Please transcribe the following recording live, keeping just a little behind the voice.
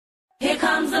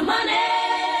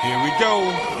Here we go.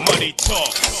 Money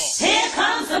talk. Here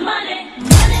comes the money. Money,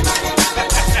 money, money.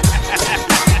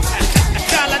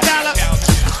 Dollar, dollar.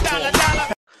 Dollar,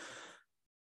 dollar.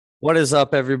 What is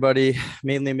up, everybody?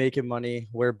 Mainly making money.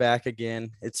 We're back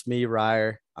again. It's me,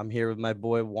 Ryer. I'm here with my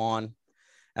boy Juan.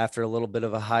 After a little bit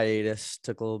of a hiatus,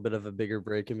 took a little bit of a bigger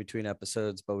break in between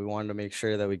episodes, but we wanted to make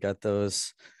sure that we got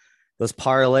those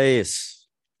parlays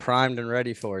primed and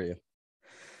ready for you.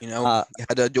 You know, you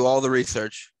had to do all the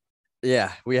research.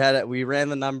 Yeah, we ran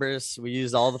the numbers. We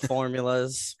used all the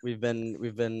formulas. We've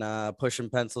been pushing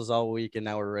pencils all week, and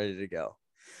now we're ready to go.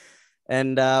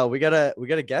 And we got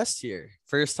a guest here,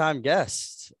 first time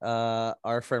guest,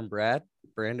 our friend Brad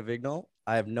Vignol.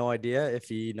 I have no idea if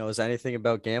he knows anything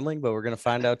about gambling, but we're gonna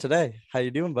find out today. How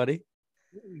you doing, buddy?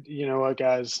 You know what,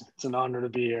 guys? It's an honor to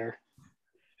be here.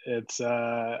 It's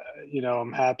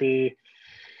I'm happy.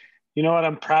 You know what?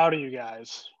 I'm proud of you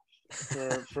guys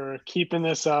for keeping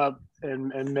this up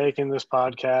and making this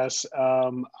podcast.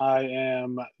 I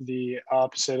am the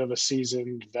opposite of a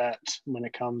seasoned vet when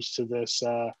it comes to this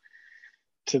side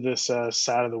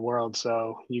of the world.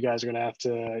 So you guys are gonna have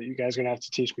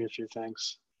to teach me a few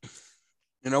things.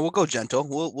 You know, we'll go gentle.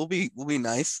 We'll be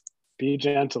nice. Be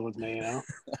gentle with me,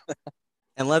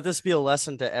 And let this be a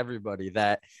lesson to everybody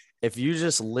that if you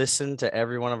just listen to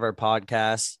every one of our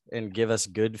podcasts and give us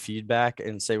good feedback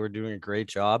and say we're doing a great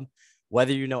job,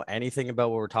 whether you know anything about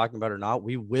what we're talking about or not,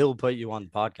 we will put you on the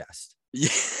podcast.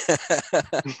 Yeah.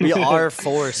 We are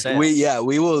for sale.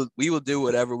 We will do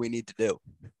whatever we need to do.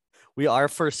 We are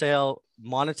for sale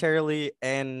monetarily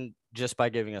and just by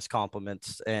giving us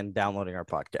compliments and downloading our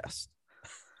podcast.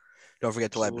 Don't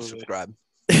forget to like and subscribe.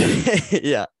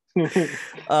 Yeah.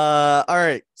 All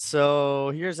right. So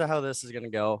here's how this is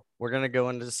gonna go. We're gonna go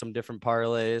into some different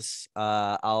parlays.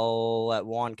 I'll let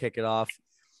Juan kick it off,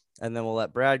 and then we'll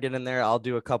let Brad get in there. I'll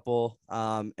do a couple,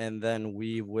 and then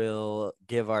we will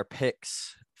give our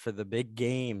picks for the big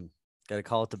game. Gotta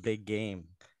call it the big game.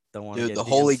 Don't want to Dude, get the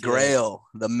holy DMCA. grail,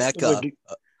 the mecca.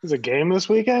 There's a game this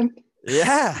weekend?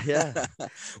 Yeah.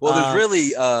 Well, there's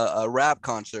really a rap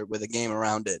concert with a game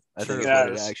around it. I think is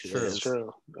what it actually true. is.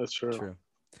 That's true.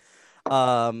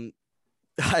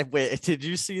 Wait, did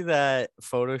you see that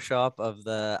Photoshop of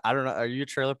the, I don't know, are you a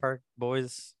Trailer Park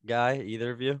Boys guy, either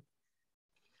of you?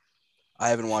 I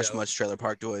haven't watched much Trailer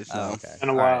Park Boys. No. Oh, okay. It's been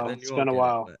a All while. then you It's won't been a get it,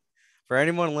 while. but for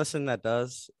anyone listening that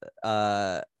does,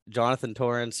 Jonathan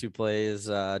Torrance, who plays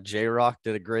J-Rock,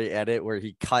 did a great edit where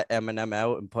he cut Eminem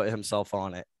out and put himself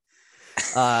on it.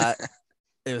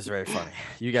 It was very funny.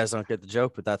 You guys don't get the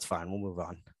joke, but that's fine. We'll move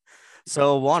on.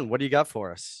 So, Juan, what do you got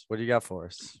for us?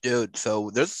 Dude, so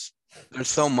there's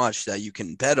so much that you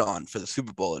can bet on for the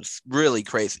Super Bowl. It's really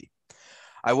crazy.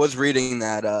 I was reading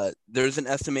that there's an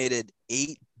estimated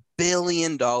 $8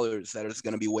 billion that is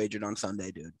going to be wagered on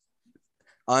Sunday, dude.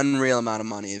 Unreal amount of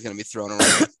money is going to be thrown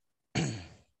around.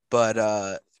 But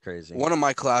It's crazy. one of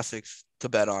my classics to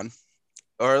bet on,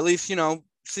 or at least,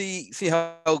 see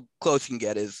how close you can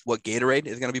get, is what Gatorade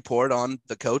is going to be poured on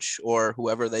the coach or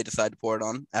whoever they decide to pour it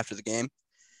on after the game.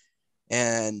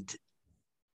 And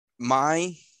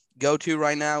my go-to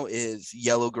right now is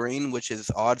yellow green, which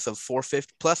is odds of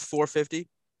 450 plus 450.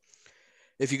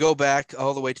 If you go back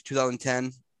all the way to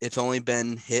 2010, it's only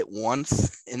been hit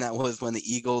once, and that was when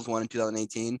the Eagles won in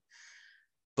 2018.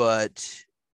 But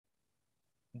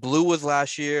blue was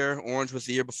last year, orange was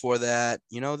the year before that.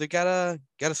 They gotta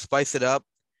spice it up.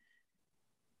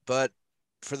 But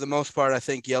for the most part, I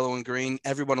think yellow and green.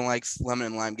 Everyone likes lemon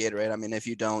and lime Gatorade. I mean, if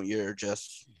you don't, you're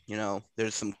just,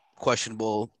 there's some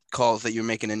questionable calls that you're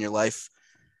making in your life.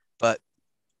 But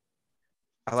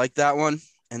I like that one.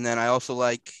 And then I also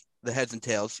like the heads and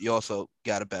tails. You also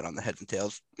got to bet on the heads and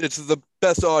tails. It's the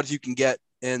best odds you can get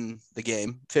in the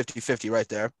game. 50-50 right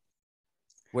there.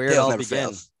 Where it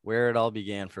all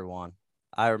began for Juan.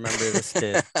 I remember this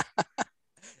kid.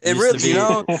 It Used really,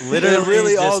 to be literally it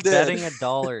really just all did. betting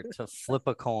 $1 to flip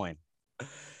a coin.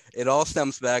 It all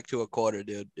stems back to a quarter,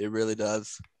 dude. It really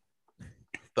does.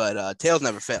 But tails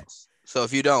never fails. So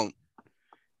if you don't,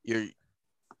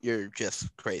 you're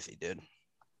just crazy, dude.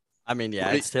 I mean,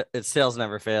 yeah, it's tails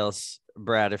never fails.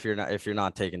 Brad, if you're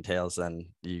not taking tails, then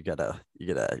you're gonna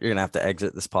have to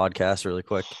exit this podcast really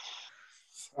quick.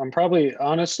 I'm probably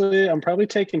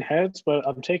taking heads, but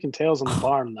I'm taking tails in the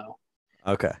barn though.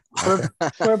 Okay.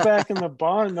 If we're back in the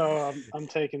barn though, I'm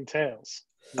taking tails.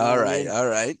 All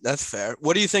right. That's fair.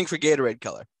 What do you think for Gatorade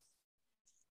color?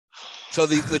 So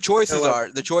the choices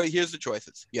here's the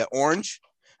choices. Yeah, orange,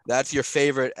 that's your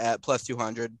favorite at plus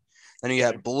 200. Then you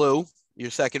got blue, your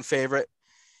second favorite.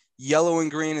 Yellow and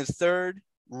green is third.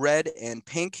 Red and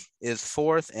pink is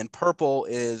fourth, and purple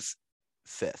is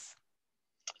fifth.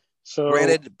 So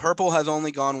Granted, purple has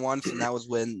only gone once, and that was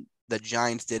when the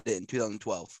Giants did it in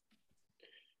 2012.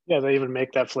 yeah, they even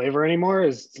make that flavor anymore?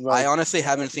 I honestly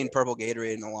haven't seen purple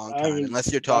Gatorade in a long I time, haven't-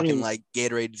 unless you're I don't talking even- like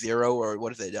Gatorade Zero or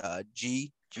what is it?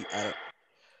 G. I don't.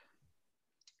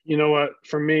 You know what?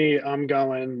 For me, I'm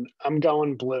going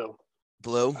blue.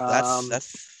 Blue. Um,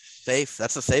 That's safe.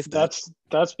 That's a safe bet.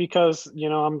 That's because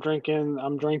I'm drinking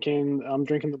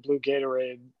the blue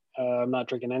Gatorade. I'm not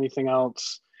drinking anything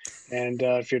else. And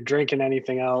if you're drinking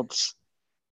anything else,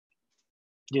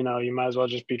 you might as well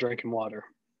just be drinking water.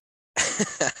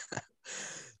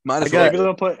 Might as I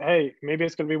well. got- Maybe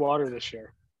it's gonna be water this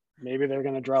year. Maybe they're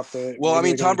gonna drop the. Well, I maybe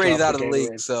mean, they're gonna Tom Brady's drop out of the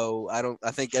league, Gatorade. so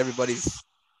I think everybody's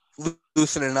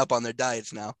loosening up on their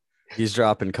diets now. He's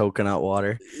dropping coconut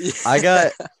water.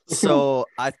 So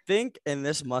I think, and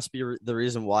this must be the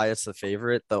reason why it's the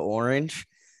favorite. The orange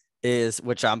is,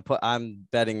 which I'm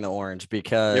betting the orange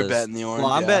because You're betting the orange.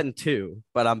 Well, I'm yeah. betting two,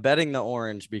 but I'm betting the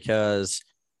orange because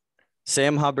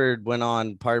Sam Hubbard went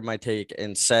on Pardon My Take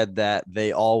and said that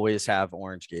they always have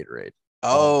orange Gatorade.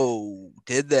 Oh,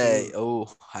 did they?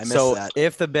 Oh, I missed So that.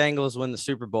 if the Bengals win the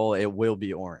Super Bowl, it will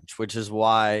be orange, which is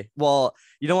why. Well,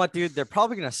 you know what, dude? They're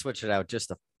probably gonna switch it out just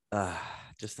to.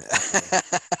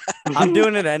 I'm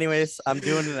doing it anyways. I'm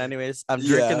drinking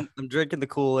the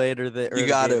Kool-Aid or the. You the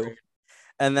got to. Gatorade.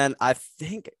 And then I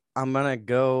think I'm gonna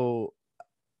go.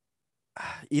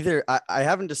 Either I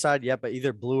haven't decided yet, but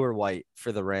either blue or white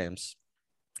for the Rams.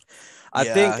 I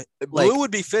think blue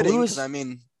would be fitting blue because is- I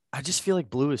mean, I just feel like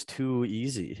blue is too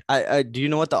easy. I do you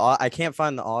know what I can't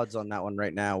find the odds on that one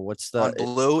right now. What's on the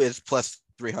blue is plus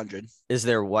 300. is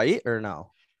there white or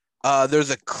no? There's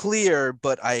a clear,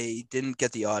 but I didn't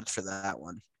get the odds for that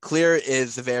one. Clear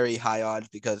is very high odds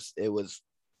because it was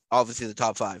obviously the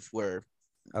top 5 were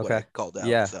what I Okay. called out.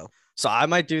 Yeah. So I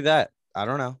might do that. I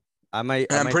don't know. I might.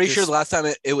 and I I'm might pretty just- sure the last time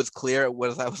it was clear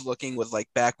was I was looking was like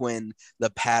back when the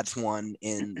Pats won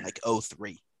in like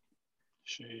 03.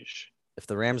 Sheesh. if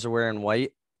the Rams are wearing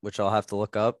white, which I'll have to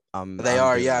look up. They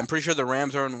are, yeah. I'm pretty sure the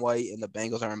Rams are in white and the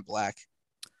Bengals are in black.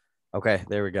 Okay,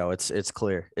 there we go. It's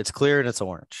clear. It's clear and it's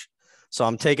orange. So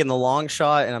I'm taking the long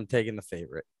shot and I'm taking the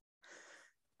favorite.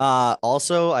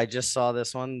 Also, I just saw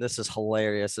this one. This is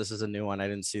hilarious. This is a new one. I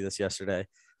didn't see this yesterday.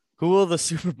 Who will the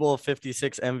Super Bowl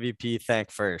 56 MVP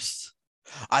thank first?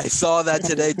 I saw that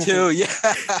today too. Yeah.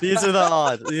 These are the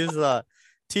odds. These are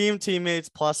the teammates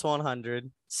plus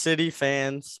 100, city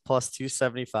fans plus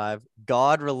 275,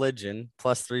 God religion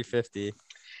plus 350,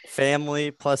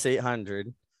 family plus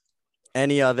 800,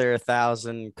 any other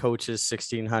 1,000, coaches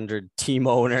 1,600, team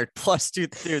owner plus 2.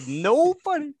 Dude,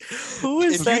 nobody. Who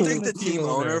is If you thanking think the team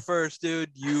owner first, dude,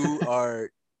 you're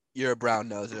a brown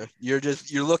noser.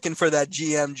 You're looking for that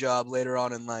GM job later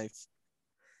on in life.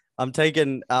 I'm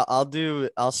taking.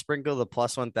 I'll sprinkle the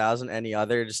plus 1,000. Any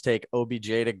other, just take OBJ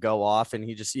to go off, and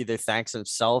he just either thanks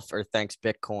himself or thanks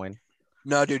Bitcoin.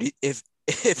 No, dude. If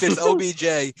it's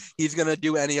OBJ, he's gonna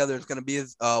do any other. It's gonna be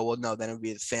his. No, then it would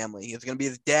be his family. It's gonna be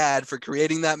his dad for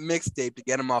creating that mixtape to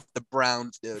get him off the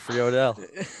Browns, dude. Free Odell.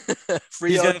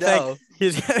 Free He's gonna Odell.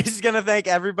 He's gonna thank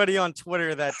everybody on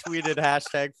Twitter that tweeted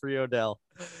hashtag free Odell.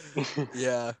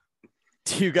 Yeah.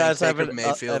 Do you guys have Baker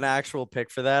Mayfield. an actual pick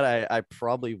for that? I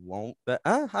probably won't. But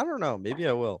I don't know. Maybe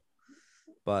I will.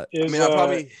 But I mean, I'll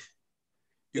probably.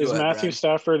 You Is go ahead, Matthew Brad.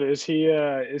 Stafford? Is he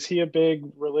a big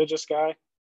religious guy?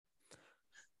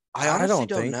 I honestly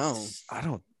don't know. I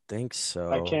don't think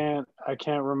so. I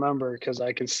can't remember because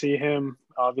I could see him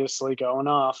obviously going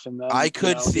off, and then I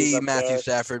could he's see up Matthew there.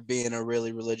 Stafford being a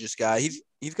really religious guy.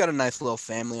 He's got a nice little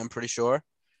family, I'm pretty sure.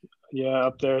 Yeah,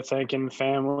 up there thanking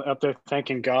family, up there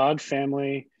thanking God,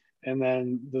 family, and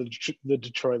then the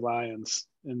Detroit Lions,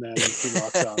 and then he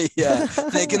walks out. Yeah,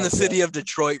 thanking the city of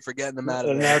Detroit for getting them out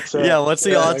of And there. that's it. Yeah, what's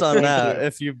the Yeah, odds on thank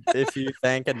that? you. If you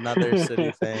thank another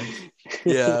city fan.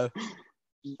 Yeah,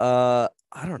 I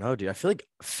don't know, dude. I feel like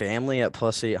family at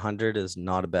plus 800 is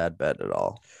not a bad bet at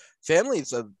all.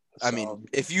 family's I mean, So,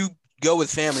 if you go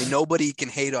with family, nobody can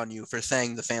hate on you for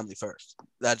saying the family first.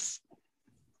 That's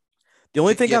The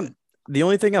only thing given.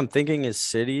 I'm thinking is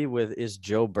city is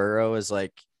Joe Burrow is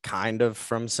like kind of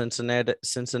from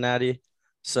Cincinnati.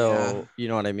 So Yeah. you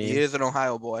know what I He mean? is an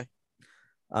Ohio boy.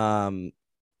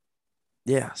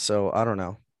 Yeah, so I don't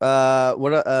know.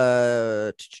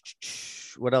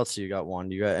 What else you got? One?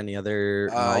 You got any other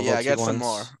Yeah, I novelty got some ones?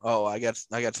 more. Oh, I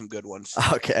got some good ones.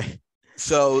 Okay.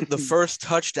 So the first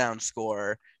touchdown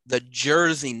score, the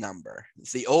jersey number,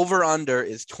 the over-under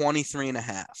is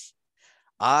 23.5.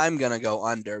 I'm going to go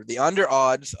under. The under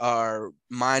odds are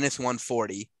minus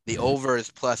 140. The over is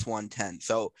plus 110.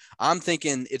 So I'm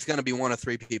thinking it's going to be one of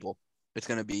 3 people. It's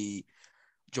going to be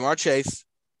Jamar Chase,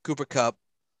 Cooper Kupp,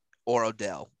 or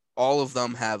Odell. All of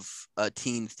them have a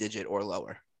teens digit or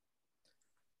lower.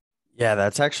 Yeah,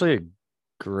 that's actually a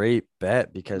great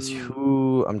bet because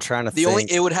who I'm trying to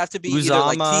think. It would have to be either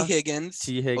like Uzama, T. Higgins,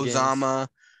 Higgins, Ozama,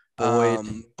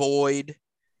 Boyd. Boyd.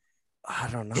 I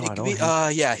don't know. Higbee.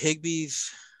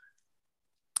 Higbee's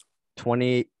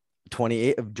 28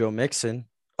 of Joe Mixon.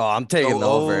 Oh, I'm taking the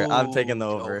over. I'm taking the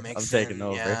Joe over. I'm Mixon, taking the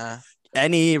over. Yeah.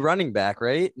 Any running back,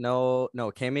 right? No.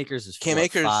 Cam Akers is Cam what,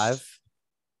 Akers 5.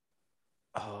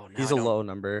 Oh, no, He's a low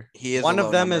number. He is one a of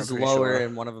low them number, is I'm pretty lower sure.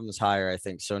 and one of them is higher. I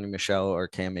think Sony Michelle or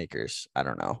Cam Akers. I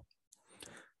don't know.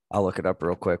 I'll look it up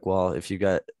real quick. Well, if you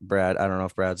got Brad, I don't know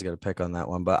if Brad's got a pick on that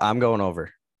one, but I'm going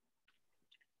over.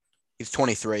 He's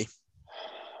 23.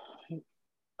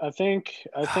 I think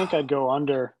I'd go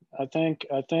under. I think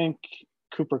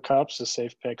Cooper Kupp's a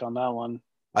safe pick on that one.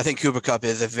 I think Cooper Kupp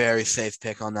is a very safe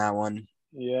pick on that one.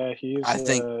 Yeah, he's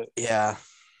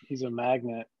a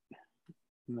magnet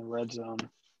in the red zone.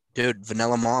 Dude,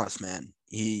 Vanilla Moss, man.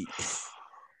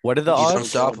 What are the he's odds?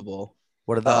 Unstoppable.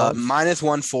 What are the odds? Minus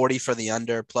 140 for the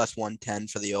under, plus 110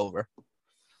 for the over.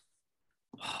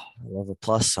 Love a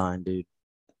plus sign, dude.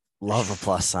 Love a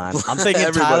plus sign. I'm thinking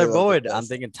Everybody Tyler loves a Boyd. plus I'm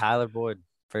thinking Tyler Boyd.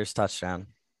 First touchdown.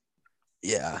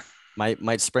 Yeah.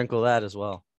 Might sprinkle that as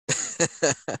well.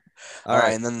 All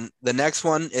right. And then the next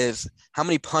one is how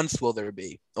many punts will there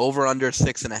be? Over under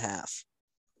 6.5.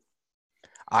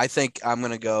 I think I'm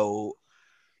going to go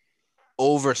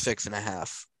over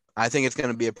 6.5. I think it's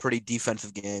going to be a pretty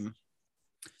defensive game.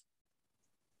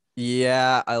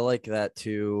 Yeah, I like that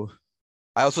too.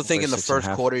 I also think Over in the 6.5.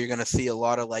 first quarter, you're going to see a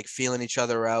lot of like feeling each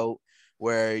other out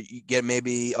where you get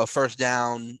maybe a first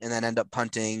down and then end up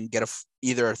punting, get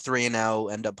either a 3-and-out,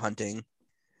 end up punting.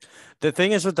 The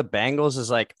thing is with the Bengals is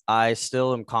like I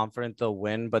still am confident they'll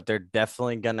win, but they're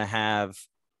definitely gonna have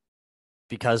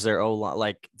because they're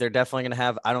they're definitely gonna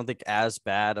have I don't think as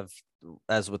bad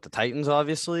as with the Titans,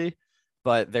 obviously,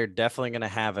 but they're definitely gonna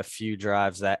have a few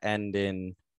drives that end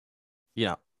in,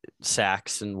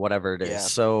 sacks and whatever it is. Yeah.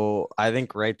 So I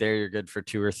think right there you're good for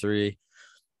 2 or 3.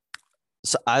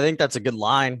 So I think that's a good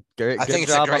line. Good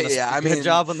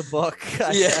job on the book.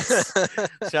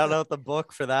 Yeah. Shout out the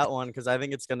book for that one because I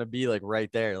think it's gonna be like right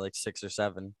there, like 6 or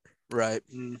 7. Right.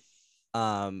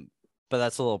 But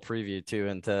that's a little preview too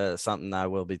into something that I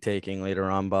will be taking later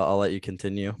on. But I'll let you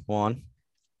continue, Juan.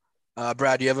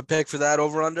 Brad, do you have a pick for that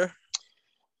over under?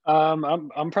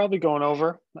 I'm probably going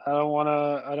over. I don't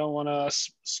want to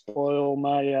spoil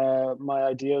my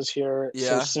ideas here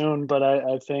so soon, but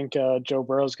I think Joe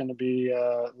Burrow's going to be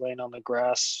laying on the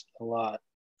grass a lot.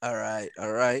 All right.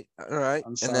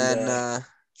 And then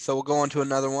so we'll go on to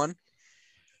another one.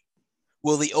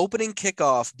 Will the opening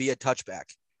kickoff be a touchback?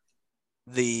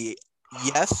 The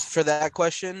yes for that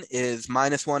question is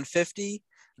minus 150.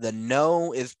 The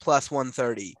no is plus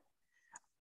 130.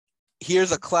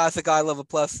 Here's a classic I love a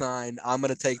plus sign. I'm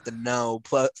going to take the no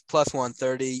plus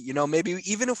 130. Maybe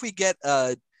even if we get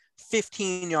a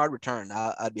 15-yard return,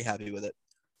 I'd be happy with it.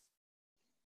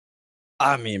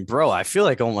 I mean, bro, I feel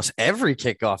like almost every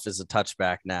kickoff is a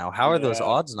touchback now. How are those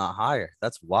odds not higher?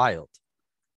 That's wild.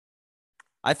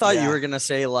 I thought you were going to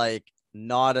say like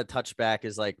not a touchback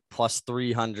is like plus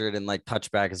 300 and like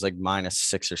touchback is like minus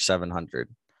 600 or 700.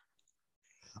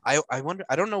 I wonder.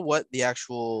 I don't know what the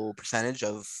actual percentage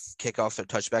of kickoffs or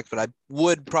touchbacks, but I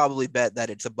would probably bet that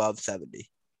it's above 70.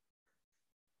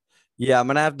 Yeah, I'm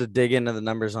gonna have to dig into the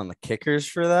numbers on the kickers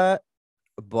for that,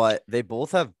 but they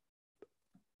both have.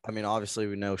 I mean, obviously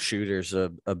we know Shooter's a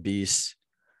beast.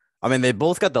 I mean, they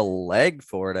both got the leg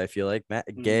for it. I feel like Matt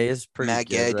Gay is pretty. Matt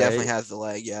Gay definitely has the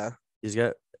leg. Yeah, he's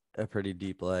got a pretty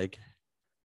deep leg.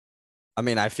 I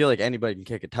mean, I feel like anybody can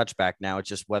kick a touchback now. It's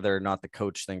just whether or not the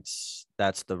coach thinks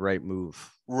that's the right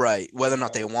move. Right. Whether or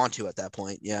not they want to at that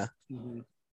point. Yeah.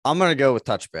 I'm going to go with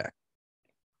touchback.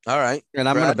 All right. And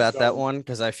I'm going to bet that one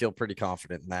because I feel pretty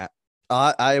confident in that.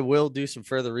 I will do some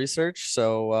further research.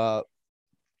 So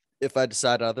if I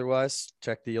decide otherwise,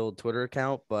 check the old Twitter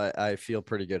account, but I feel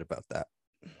pretty good about that.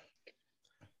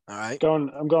 All right.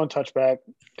 I'm going touchback.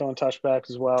 Going touchback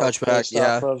as well.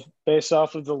 Touchback, based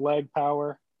off of the leg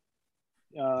power.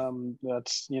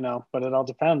 That's but it all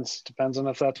depends on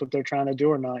if that's what they're trying to do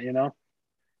or not.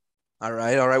 All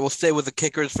right we'll stay with the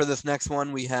kickers for this next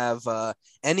one. We have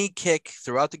any kick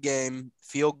throughout the game,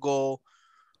 field goal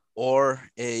or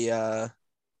a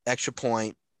extra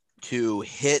point to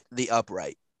hit the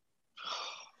upright.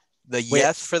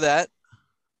 Yes for that.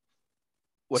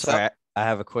 What's up? I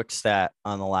have a quick stat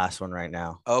on the last one right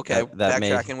now. Okay,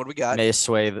 backtracking. What do we got? May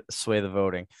sway the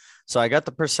voting. So I got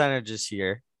the percentages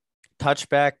here.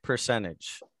 Touchback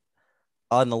percentage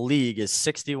on the league is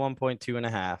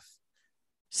 61.2.5.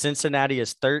 Cincinnati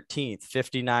is 13th,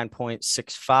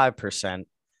 59.65%.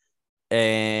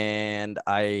 And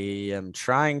I am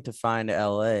trying to find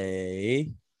LA.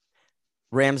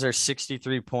 Rams are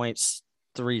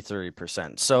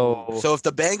 63.33%. So if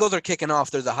the Bengals are kicking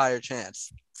off, there's a higher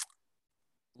chance.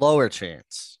 Lower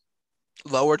chance.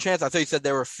 Lower chance? I thought you said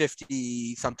they were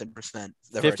 50 something percent.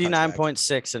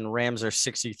 59.6 and Rams are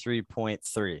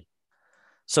 63.3.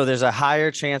 So there's a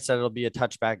higher chance that it'll be a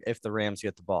touchback if the Rams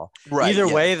get the ball. Right.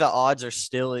 Either way, the odds are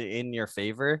still in your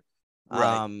favor.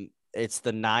 Right. It's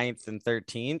the 9th and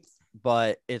 13th,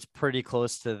 but it's pretty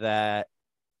close to that,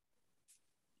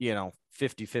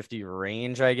 50-50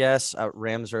 range, I guess.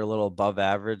 Rams are a little above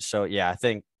average. So yeah, I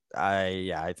think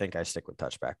I stick with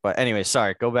touchback. But anyway,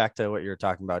 sorry, go back to what you were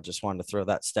talking about. Just wanted to throw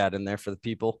that stat in there for the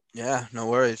people. Yeah, no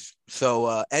worries.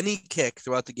 So any kick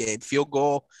throughout the game, field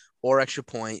goal or extra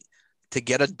point, to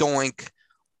get a doink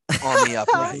on the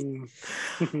upright.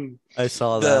 I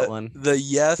saw that one. The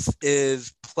yes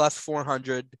is plus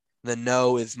 400. The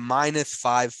no is minus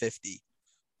 550.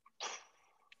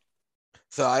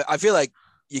 So I feel like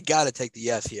you got to take the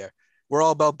yes here. We're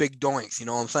all about big doinks. You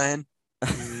know what I'm saying?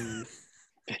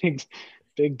 Big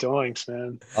doinks,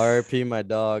 man. RIP my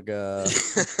dog.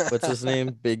 What's his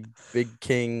name? Big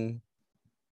King.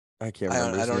 I can't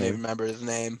remember. I don't even remember his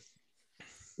name.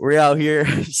 We're out here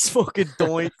smoking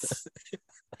doinks.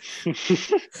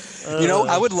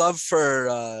 I would love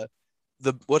for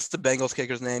what's the Bengals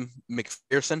kicker's name?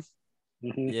 McPherson.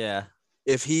 Mm-hmm. Yeah.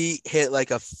 If he hit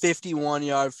like a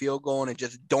 51-yard field goal and it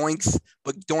just doinks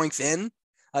in,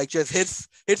 like just hits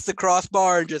the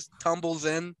crossbar and just tumbles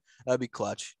in, that'd be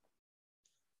clutch.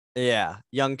 Yeah.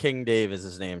 Young King Dave is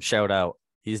his name. Shout out.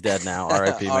 He's dead now.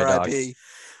 RIP my R.I.P.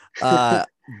 dog.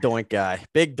 Doink guy.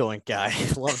 Big doink guy.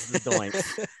 Loves the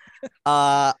doinks.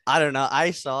 I don't know.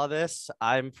 I saw this.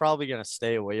 I'm probably gonna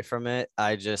stay away from it.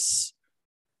 I guess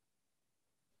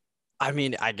if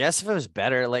it was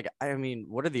better,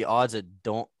 what are the odds I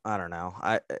don't know.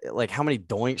 How many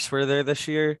doinks were there this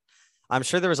year? I'm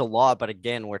sure there was a lot, but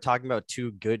again, we're talking about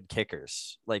two good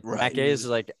kickers. Like right. Meke is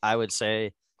I would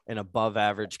say an above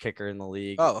average kicker in the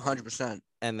league. Oh, 100%.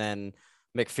 And then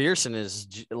McPherson is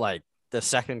the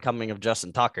second coming of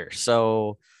Justin Tucker.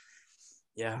 So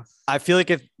yeah, I feel like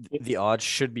if the odds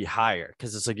should be higher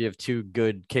because it's you have two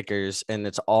good kickers and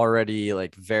it's already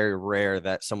very rare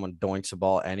that someone doinks a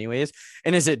ball anyways.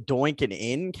 And is it doinking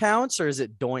in counts or is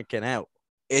it doinking out?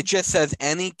 It just says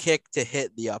any kick to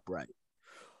hit the upright.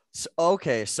 So,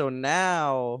 okay. So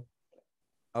now,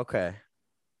 okay.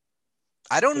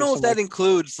 I don't know if that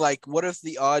includes what if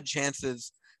the odd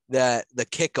chances that the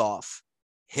kickoff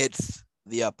hits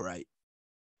the upright?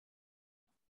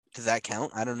 Does that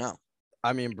count? I don't know.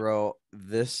 I mean, bro,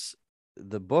 the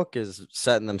book is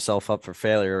setting themselves up for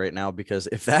failure right now because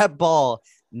if that ball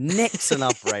nicks an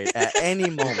upright at any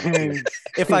moment,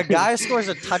 if a guy scores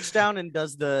a touchdown and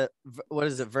does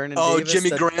Vernon Davis,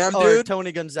 Jimmy Graham, or dude,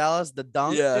 Tony Gonzalez, the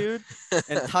dunk, dude,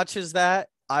 and touches that,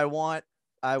 I want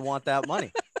that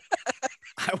money.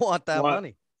 I want that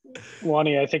money.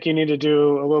 Wani, I think you need to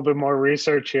do a little bit more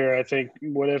research here. I think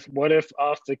what if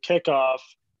off the kickoff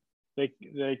they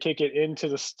kick it into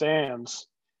the stands,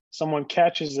 someone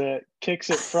catches it,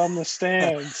 kicks it from the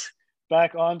stands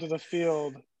back onto the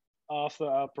field off the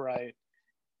upright.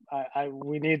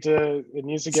 It needs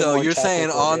to get so more you're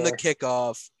saying on here. The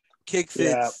kickoff, kicks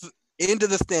it into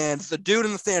the stands, the dude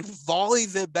in the stands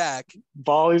volleys it back,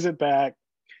 doinks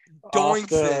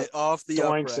it off the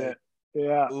upright. It.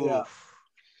 Yeah. Oof. Yeah.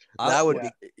 That would be.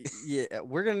 Yeah,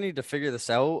 we're gonna need to figure this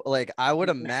out. I would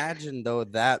imagine though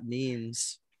that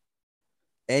means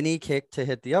any kick to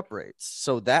hit the uprights.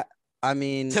 So that to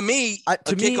me,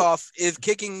 kickoff is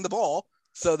kicking the ball,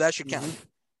 so that should count.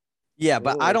 Yeah,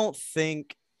 but I don't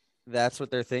think that's what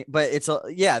they're thinking. But that's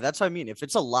what I mean. If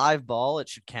it's a live ball, it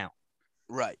should count.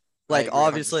 Right.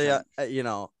 Obviously,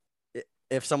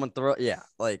 if someone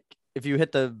if you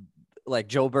hit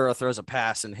Joe Burrow throws a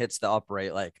pass and hits the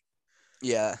upright,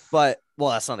 yeah. But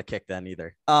that's not a kick then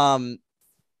either. But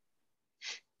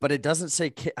it doesn't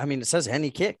say kick. I mean, it says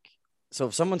any kick. So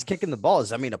if someone's kicking the ball, does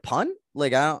that mean a punt? I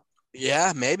don't.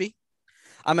 Yeah, maybe.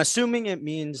 I'm assuming it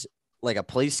means a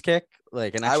place kick, an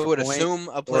extra I would point assume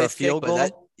a place kick, field goal.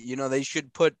 But they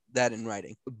should put that in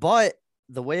writing. But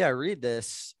the way I read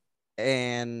this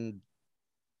and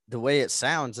the way it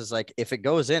sounds is if it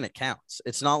goes in, it counts.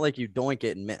 It's not like you doink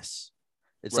it and miss.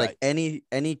 It's right.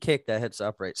 any kick that hits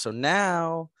upright. So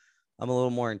now I'm a little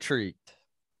more intrigued.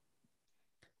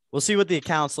 We'll see what the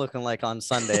account's looking like on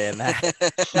Sunday, and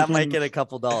that might get a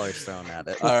couple dollars thrown at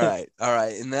it. All right.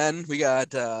 And then we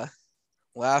got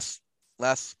last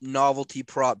novelty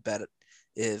prop bet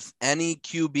is any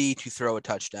QB to throw a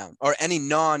touchdown, or any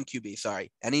non-QB,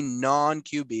 sorry, any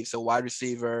non-QB, so wide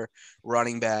receiver,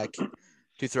 running back,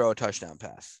 to throw a touchdown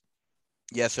pass.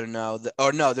 Yes or no?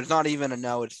 Or no, there's not even a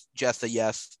no. It's just a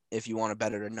yes if you want to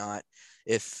bet it or not.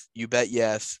 If you bet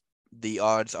yes, the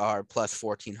odds are plus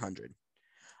 1,400.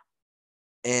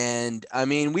 And, I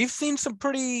mean, we've seen some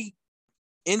pretty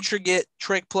intricate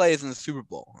trick plays in the Super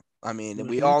Bowl. I mean,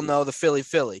 we all know the Philly.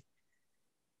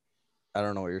 I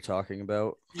don't know what you're talking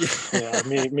about. Yeah,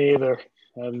 me either.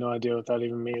 I have no idea what that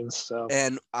even means. So,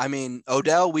 And, I mean,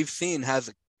 Odell, we've seen,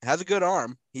 has a good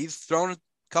arm. He's thrown a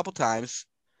couple times.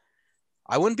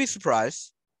 I wouldn't be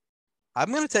surprised.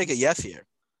 I'm going to take a yes here.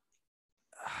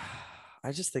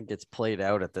 I just think it's played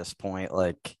out at this point.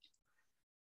 Like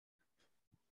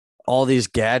all these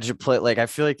gadget play, like I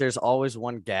feel like there's always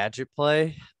one gadget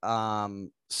play.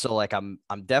 So like I'm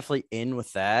definitely in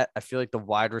with that. I feel like the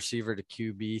wide receiver to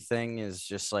QB thing is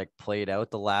just like played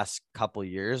out the last couple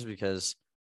years because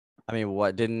I mean,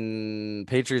 what didn't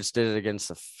Patriots did it against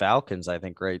the Falcons, I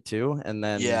think, right too. And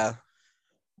then Yeah.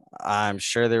 I'm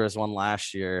sure there was one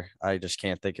last year. I just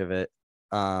can't think of it.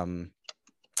 I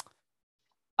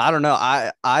don't know.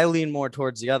 I lean more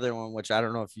towards the other one, which I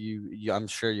don't know if you I'm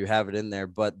sure you have it in there,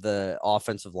 but the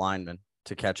offensive lineman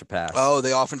to catch a pass. Oh,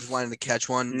 the offensive line to catch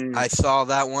one. I saw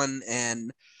that one,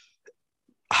 and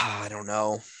I don't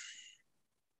know.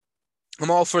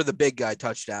 I'm all for the big guy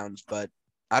touchdowns, but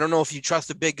I don't know if you trust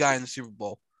a big guy in the Super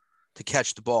Bowl to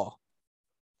catch the ball.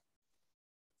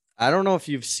 I don't know if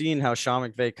you've seen how Sean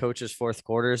McVay coaches fourth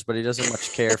quarters, but he doesn't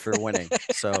much care for winning.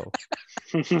 So,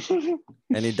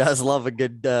 and he does love a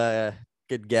good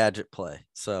gadget play.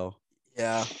 So,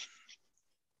 yeah,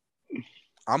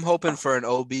 I'm hoping for an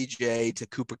OBJ to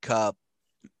Cooper Kupp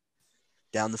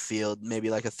down the field,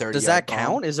 maybe like a 30. Does that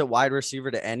count? Is it wide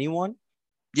receiver to anyone?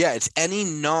 Yeah, it's any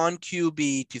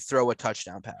non-QB to throw a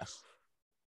touchdown pass.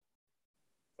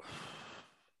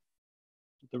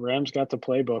 the Rams got the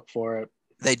playbook for it.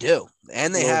 They do,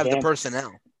 and they have the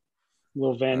personnel.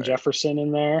 Little Van Jefferson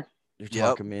in there. You're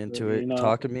talking me into it.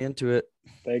 Talking me into it.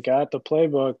 They got the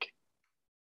playbook.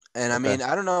 And I mean,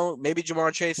 I don't know. Maybe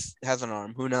Jamar Chase has an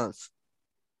arm. Who knows?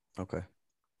 Okay.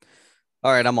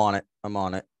 All right, I'm on it.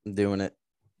 I'm doing it.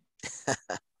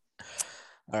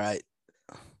 All right.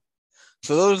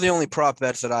 So those are the only prop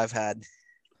bets that I've had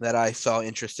that I saw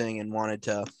interesting and wanted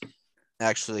to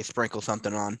actually sprinkle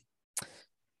something on.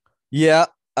 Yeah,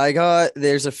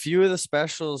 there's a few of the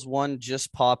specials. One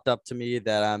just popped up to me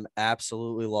that I'm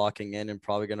absolutely locking in and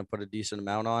probably going to put a decent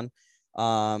amount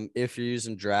on. If you're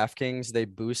using DraftKings, they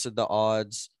boosted the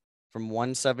odds from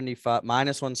minus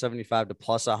 175 to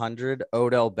plus 100.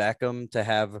 Odell Beckham to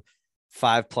have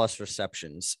 5+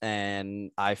 receptions.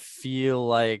 And I feel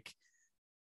like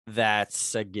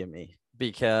that's a gimme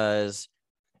because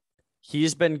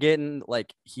he's been getting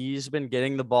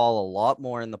the ball a lot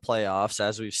more in the playoffs,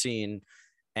 as we've seen.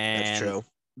 And that's true.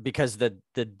 Because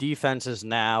the defense is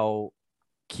now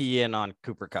keying on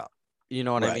Cooper Kupp. You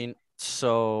know what I mean?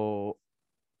 So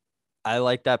I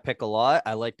like that pick a lot.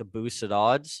 I like the boosted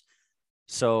odds.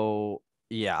 So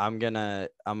yeah, I'm gonna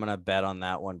bet on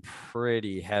that one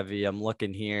pretty heavy. I'm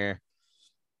looking here.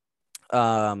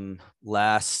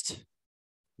 Last,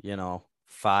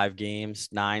 5 games,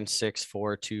 9, 6,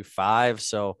 4, 2, 5.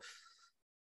 So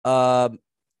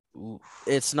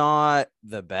it's not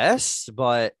the best,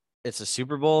 but it's a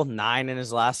Super Bowl. 9 in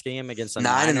his last game against the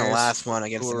 9 in the last one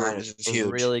against the Niners is huge.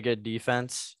 Really good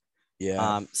defense.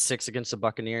 Yeah. 6 against the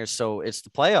Buccaneers. So it's the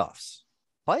playoffs.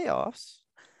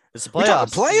 It's the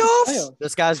playoffs. Playoffs?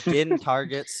 This guy's getting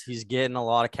targets. He's getting a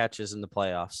lot of catches in the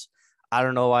playoffs. I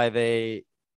don't know why they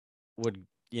would,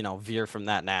 veer from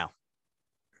that now.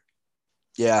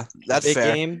 Yeah, that's big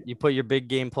fair. Game, you put your big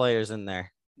game players in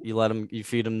there. You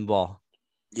feed them the ball.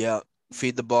 Yeah,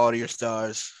 feed the ball to your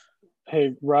stars.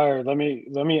 Hey, Ryer, let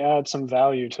me add some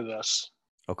value to this.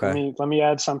 Okay. Let me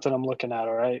add something I'm looking at,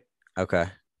 all right? Okay.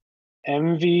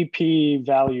 MVP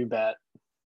value bet.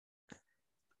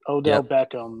 Odell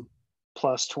Beckham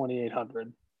plus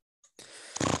 2,800.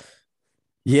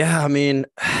 Yeah, I mean,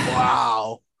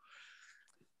 wow.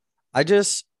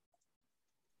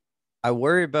 I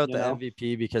worry about the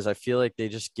MVP because I feel like they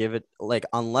just give it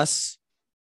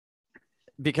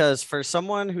because for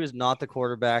someone who's not the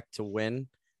quarterback to win,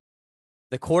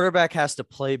 the quarterback has to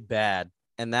play bad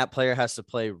and that player has to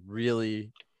play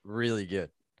really, really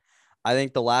good. I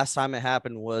think the last time it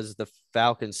happened was the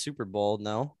Falcons Super Bowl.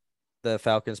 No, the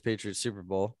Falcons Patriots Super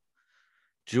Bowl.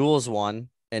 Jules won,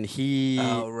 and he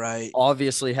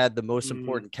obviously had the most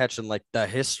important catch in the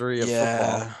history of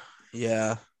football.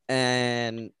 Yeah.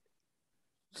 And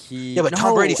Yeah, but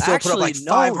Tom Brady still put up like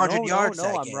 500 yards No,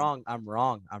 that I'm game. wrong. I'm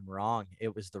wrong.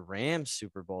 It was the Rams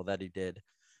Super Bowl that he did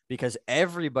because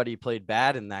everybody played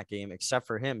bad in that game except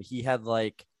for him. He had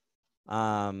like,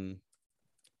 yeah,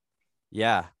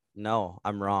 no,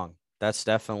 I'm wrong. That's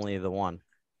definitely the one.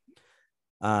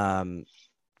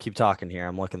 Keep talking here.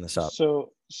 I'm looking this up.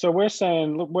 So we're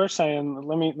saying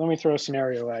let me throw a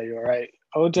scenario at you. All right.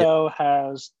 Odell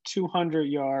has 200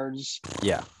 yards.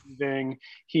 Yeah.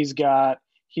 He's got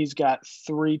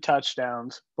 3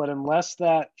 touchdowns, but unless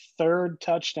that third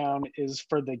touchdown is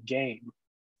for the game,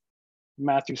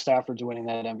 Matthew Stafford's winning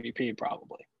that MVP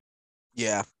probably.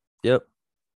 Yeah. Yep.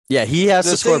 Yeah, he has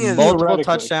The to score thing is, multiple theoretically,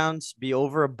 touchdowns, be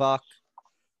over $1.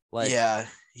 Like, yeah,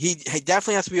 he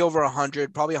definitely has to be over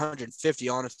 100, probably 150.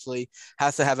 Honestly,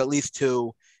 has to have at least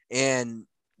 2, and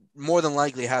more than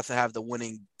likely has to have the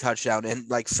winning touchdown and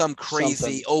like some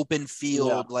crazy open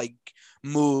field like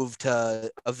move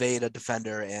to evade a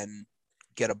defender and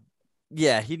get a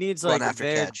yeah, he needs run like after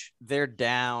catch. they're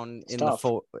down It's in tough.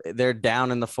 they're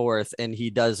down in the fourth, and he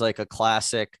does like a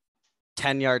classic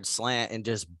 10-yard slant and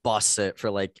just busts it for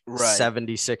like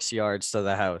 76 yards to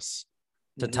the house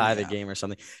to tie the game or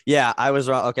something. Yeah, I was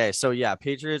wrong. Okay, so yeah,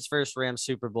 Patriots versus Rams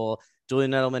Super Bowl.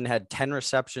 Julian Edelman had 10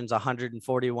 receptions,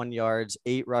 141 yards,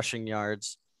 8 rushing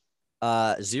yards,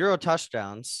 0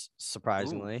 touchdowns,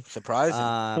 surprisingly. Ooh,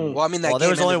 surprising. Well, I mean, that there game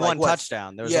was only ended, one like,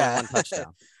 touchdown. There was only one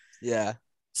touchdown. Yeah.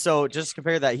 So just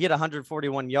compare that. He had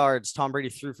 141 yards. Tom Brady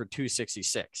threw for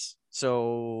 266.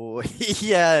 So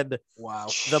he had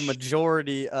the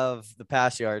majority of the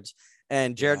pass yards,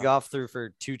 and Jared Goff threw for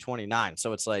 229.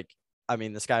 So it's like, I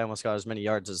mean, this guy almost got as many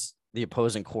yards as the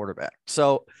opposing quarterback.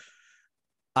 So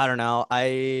I don't know.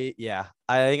 I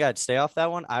think I'd stay off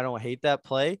that one. I don't hate that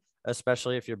play,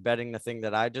 especially if you're betting the thing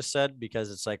that I just said, because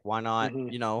it's like, why not,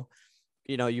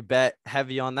 you bet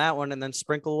heavy on that one and then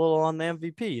sprinkle a little on the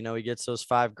MVP. He gets those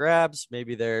 5 grabs,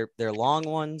 maybe they're long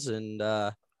ones. And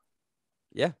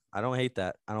yeah, I don't hate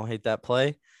that. I don't hate that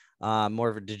play. More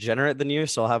of a degenerate than you,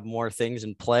 so I'll have more things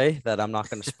in play that I'm not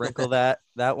going to sprinkle that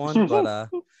one, but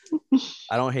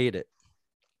I don't hate it.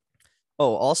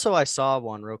 Oh, also I saw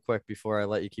one real quick before I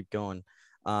let you keep going.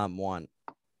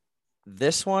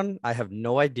 This one, I have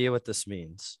no idea what this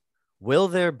means. Will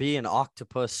there be an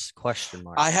octopus ?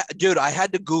 I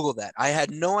had to Google that. I had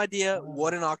no idea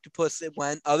what an octopus it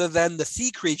went other than the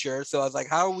sea creature. So I was like,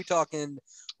 how are we talking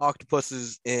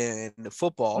octopuses in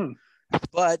football?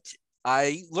 But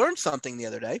I learned something the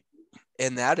other day,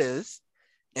 and that is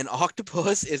an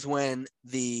octopus is when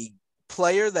the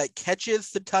player that catches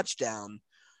the touchdown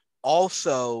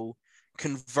also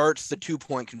converts the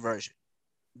 2-point conversion.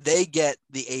 They get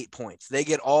the 8 points. They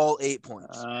get all 8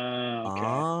 points. Okay.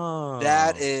 Oh.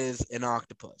 That is an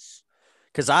octopus.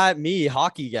 Because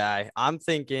hockey guy, I'm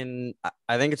thinking,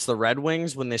 I think it's the Red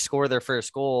Wings. When they score their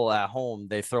first goal at home,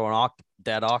 they throw an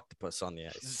dead octopus on the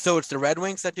ice. So it's the Red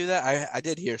Wings that do that? I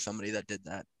did hear somebody that did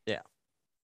that. Yeah.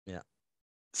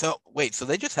 So, wait, so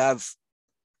they just have,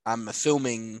 I'm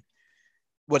assuming,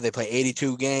 what do they play,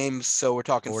 82 games? So we're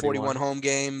talking 41 home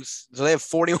games. So they have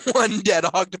 41 dead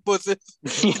octopuses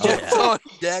just on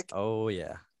deck. Oh,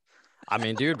 yeah. I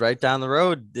mean, dude, right down the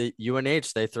road, the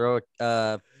UNH, they throw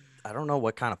I don't know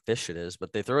what kind of fish it is,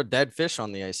 but they throw a dead fish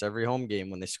on the ice every home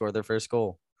game when they score their first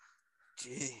goal.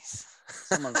 Jeez.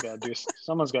 Someone's got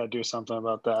to do something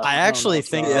about that. I actually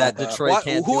think that Detroit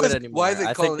can't do it anymore. Why is it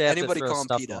I think they have anybody to throw call him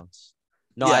stuffed PETA? ones.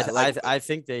 No, Yeah, I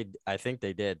think they did. I think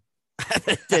they did.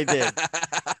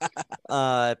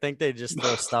 I think they just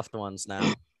throw stuffed ones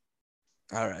now.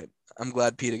 All right. I'm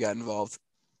glad PETA got involved.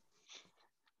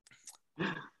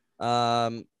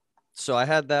 So I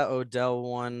had that Odell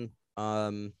one.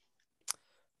 I'm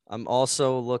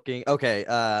also looking. Okay,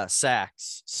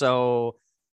 sacks. So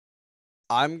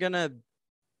I'm gonna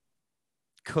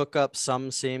cook up some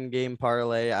same game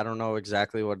parlay. I don't know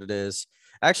exactly what it is.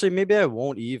 Actually, maybe I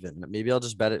won't even. Maybe I'll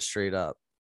just bet it straight up.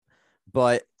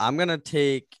 But I'm gonna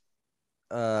take.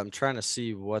 I'm trying to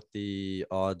see what the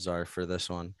odds are for this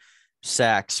one.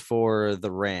 Sacks for the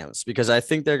Rams, because I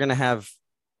think they're gonna have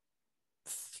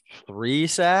 3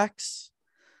 sacks.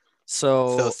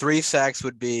 So 3 sacks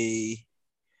would be.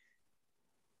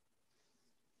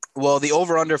 Well, the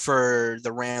over/under for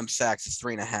the Rams sacks is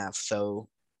 3.5. So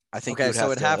I think. Okay,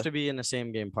 so it'd have to be in the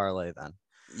same game parlay then.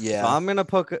 Yeah. So I'm gonna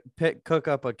cook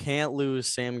up a can't lose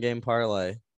same game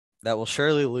parlay that will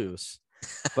surely lose.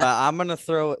 But I'm gonna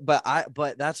throw. But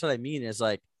that's what I mean is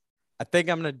like, I think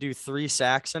I'm gonna do 3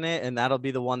 sacks in it, and that'll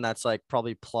be the one that's like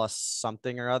probably plus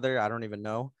something or other. I don't even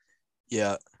know.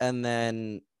 Yeah. And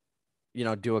then,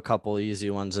 do a couple easy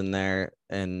ones in there,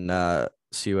 and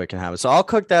see what can happen. So I'll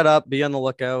cook that up. Be on the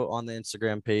lookout on the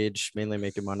Instagram page, mainly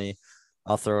making money.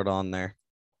 I'll throw it on there.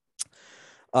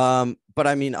 But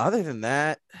I mean, other than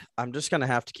that, I'm just gonna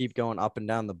have to keep going up and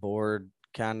down the board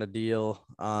kind of deal.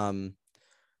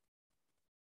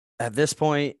 At this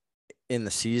point in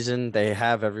the season, they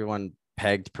have everyone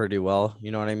pegged pretty well.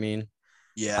 You know what I mean?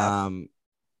 Yeah.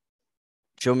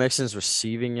 Joe Mixon's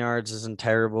receiving yards isn't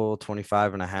terrible,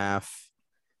 25 and a half.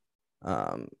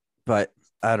 But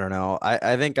I don't know.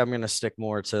 I think I'm going to stick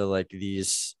more to like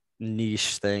these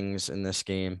niche things in this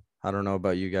game. I don't know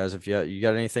about you guys. If you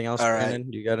got anything else, All right.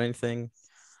 Brandon? You got anything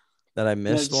that I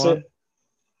missed That's on? it.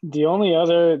 The only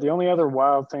other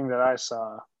wild thing that I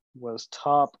saw was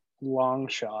top long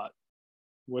shot,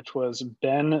 which was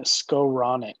Ben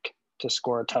Skowronek to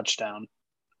score a touchdown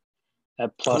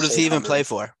at plus. Who does he even 800. play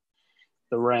for?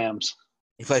 The Rams.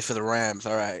 He plays for the Rams.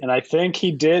 All right. And I think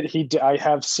he did. I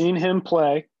have seen him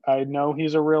play. I know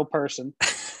he's a real person.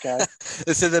 Okay.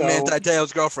 This isn't So- Manti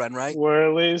Te'o's girlfriend, right? We're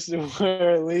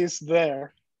at least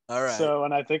there. All right. So,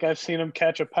 and I think I've seen him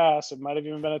catch a pass. It might have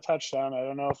even been a touchdown. I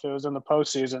don't know if it was in the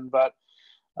postseason, but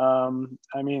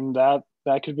I mean that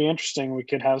could be interesting. We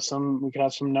could have some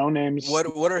no names.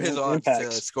 What are his odds to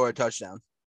impacts. score a touchdown?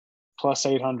 Plus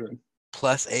 800.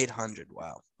 Plus 800.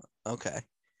 Wow. Okay.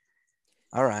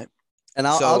 All right. And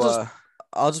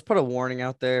I'll just put a warning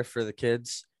out there for the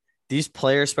kids. These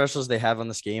player specials they have on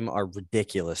this game are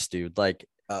ridiculous, dude. Like,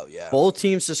 oh yeah, both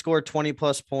teams to score 20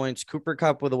 plus points. Cooper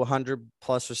Kupp with 100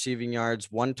 plus receiving yards,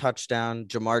 1 touchdown.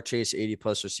 Jamar Chase 80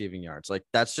 plus receiving yards. Like,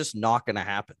 that's just not going to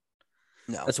happen.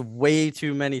 no. That's way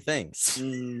too many things.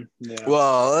 Yeah.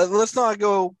 Well, let's not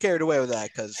go carried away with that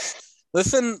because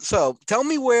listen. So tell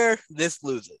me where this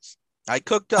loses. I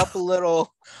cooked up a little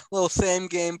same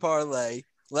game parlay.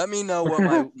 Let me know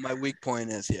what my weak point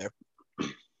is here.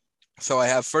 So I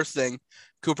have first thing,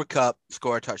 Cooper Kupp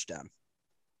score a touchdown.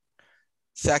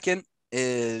 Second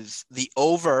is the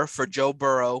over for Joe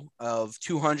Burrow of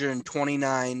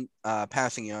 229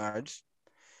 passing yards.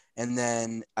 And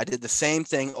then I did the same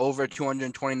thing, over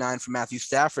 229 for Matthew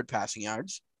Stafford passing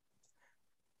yards.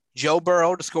 Joe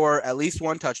Burrow to score at least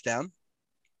 1 touchdown.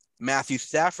 Matthew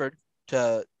Stafford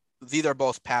to these are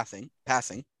both passing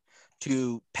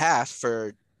to pass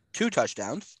for 2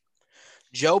 touchdowns.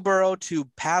 Joe Burrow to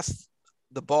pass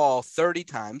the ball 30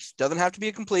 times. Doesn't have to be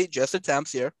a complete, just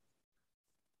attempts here.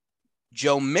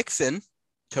 Joe Mixon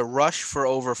to rush for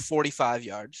over 45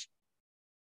 yards.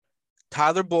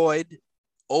 Tyler Boyd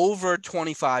over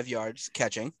 25 yards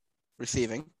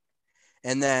receiving.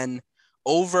 And then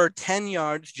over 10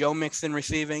 yards, Joe Mixon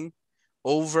receiving.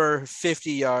 Over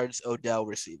 50 yards, Odell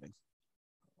receiving.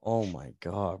 Oh my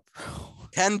God, bro.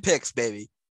 10 picks, baby.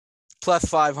 Plus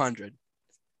 500.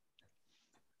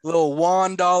 Little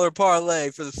 $1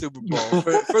 parlay for the Super Bowl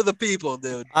for the people,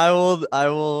 dude. I will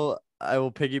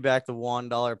piggyback the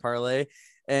 $1 parlay.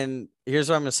 And here's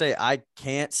what I'm gonna say. I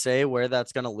can't say where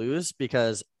that's gonna lose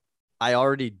because I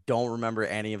already don't remember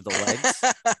any of the legs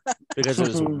because it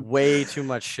was way too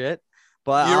much shit.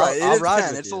 But You're right. I'll It is ride 10.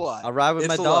 with It's you. a lot. I'll ride with It's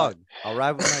my a dog. lot. I'll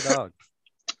ride with my dog.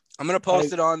 I'm gonna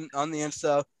post it on the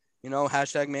Insta.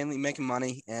 Hashtag mainly making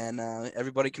money, and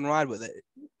everybody can ride with it.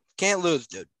 Can't lose,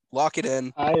 dude. Lock it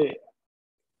in.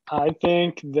 I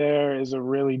think there is a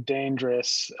really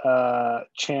dangerous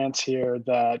chance here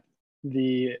that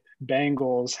the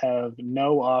Bengals have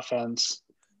no offense.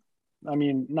 I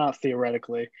mean, not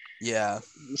theoretically, Yeah.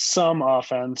 some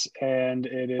offense, and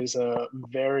it is a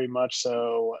very much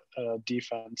so a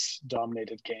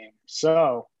defense-dominated game.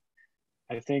 So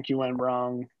I think you went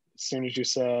wrong as soon as you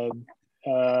said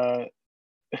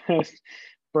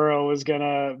Burrow was going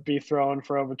to be throwing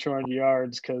for over 200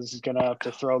 yards because he's going to have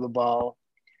to throw the ball.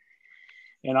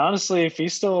 And honestly, if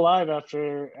he's still alive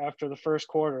after the first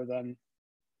quarter, then,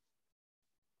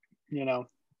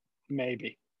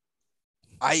 maybe.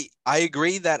 I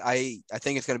agree that I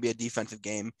think it's going to be a defensive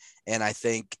game, and I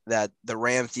think that the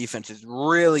Rams defense is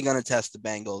really going to test the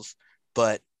Bengals.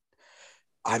 But,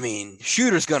 I mean,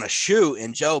 shooter's going to shoot,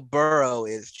 and Joe Burrow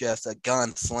is just a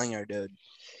gunslinger, dude.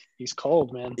 He's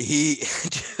cold, man.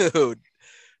 Dude,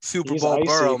 Super He's Bowl icy.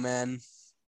 Burrow, man.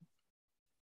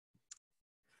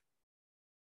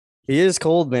 He is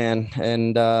cold, man.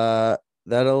 And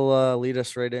that'll lead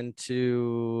us right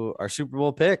into our Super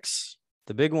Bowl picks,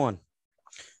 the big one.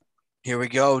 Here we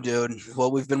go, dude.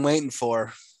 What we've been waiting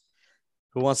for.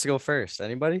 Who wants to go first?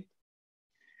 Anybody?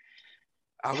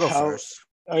 I'll go first.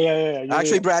 Oh, yeah.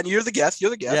 Actually, Brad, you're the guest. You're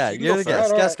the guest. Yeah, You can you're go the first.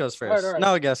 guest. All right, Guest goes first. all right.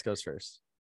 No, guest goes first.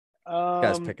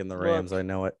 Guy's Um, picking the Rams. I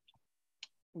know it.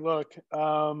 Look, I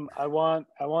want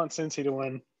Cincy to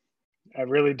win. I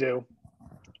really do.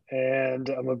 And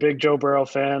I'm a big Joe Burrow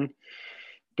fan,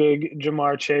 big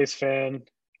Jamar Chase fan.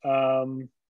 I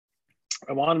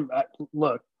want him.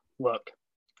 Look.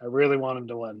 I really want him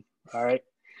to win. All right,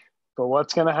 but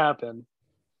what's going to happen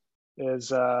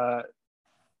is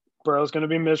Burrow's going to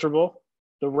be miserable.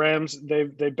 The Rams,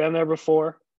 they've been there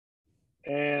before,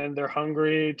 and they're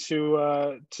hungry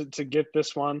to get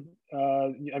this one.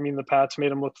 I mean, the Pats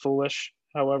made them look foolish.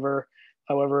 However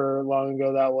long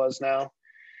ago that was now.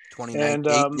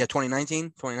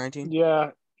 2019.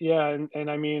 Yeah, and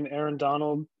I mean Aaron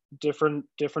Donald, different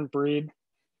breed.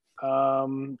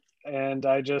 And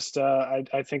I just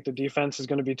I think the defense is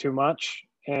going to be too much.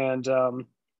 And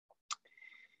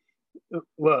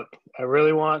look, I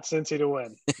really want Cincy to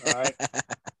win. All right.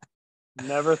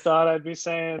 Never thought I'd be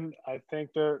saying I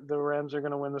think the Rams are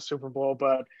going to win the Super Bowl,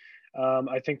 but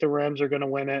I think the Rams are going to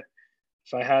win it.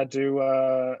 If I had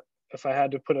to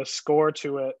put a score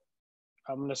to it,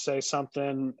 I'm going to say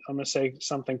something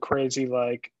crazy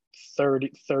like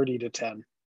 30-10.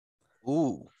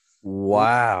 Ooh.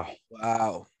 Wow.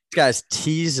 Wow. This guy's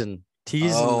teasing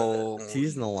Oh,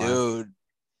 the line. dude.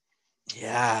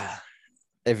 Yeah.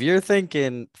 If you're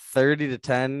thinking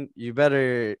 30-10, you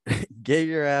better get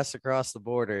your ass across the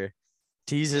border.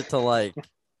 Tease it to like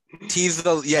Tease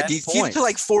it points. to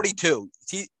like 42.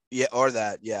 Or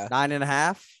that, yeah.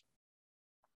 9.5.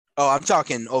 Oh, I'm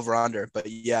talking over under, but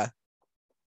yeah.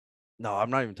 No, I'm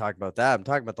not even talking about that. I'm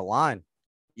talking about the line.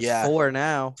 Yeah. 4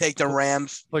 now. Take the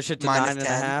Rams. Push it to minus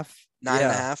 9.5.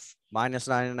 9.5. Minus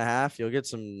 9.5. You'll get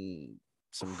some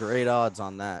great odds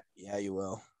on that. Yeah, you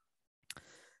will.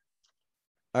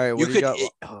 All right, what do you got?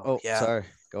 Yeah. Sorry.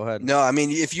 Go ahead. No, I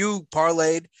mean, if you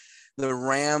parlayed the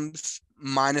Rams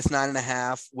minus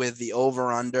 9.5 with the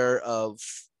over under of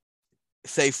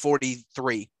say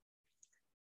 43,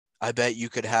 I bet you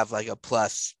could have like a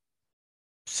plus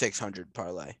 600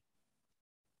 parlay.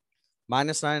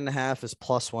 Minus 9.5 is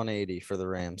plus 180 for the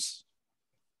Rams.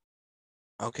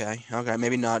 Okay.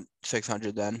 Maybe not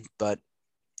 600 then, but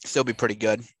still be pretty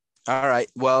good. All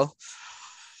right. Well,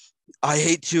 I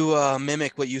hate to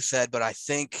mimic what you said, but I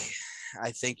think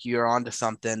you're onto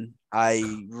something.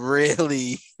 I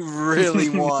really, really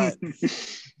want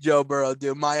Joe Burrow,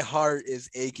 dude. My heart is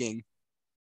aching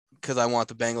because I want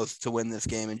the Bengals to win this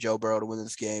game and Joe Burrow to win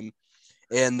this game.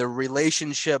 And the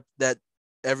relationship that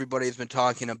everybody's been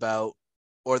talking about,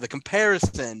 or the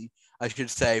comparison, I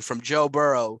should say, from Joe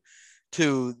Burrow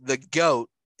to the GOAT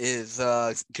is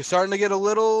starting to get a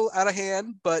little out of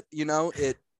hand, but, you know,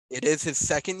 it is his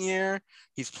second year.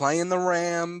 He's playing the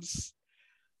Rams.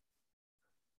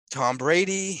 Tom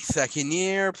Brady, second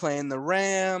year, playing the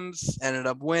Rams, ended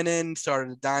up winning,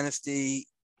 started a dynasty.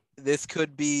 This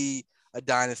could be a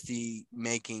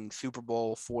dynasty-making Super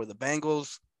Bowl for the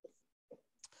Bengals.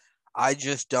 I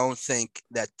just don't think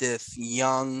that this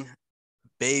young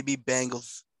baby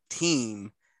Bengals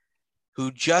team,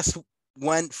 who just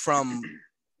went from,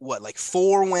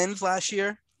 4 wins last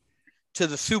year to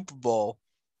the Super Bowl,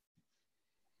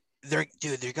 they're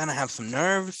going to have some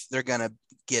nerves. They're going to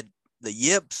get the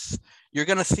yips. You're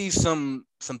going to see some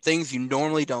things you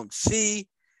normally don't see.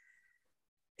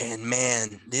 And,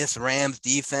 man, this Rams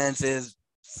defense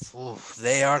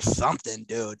they are something,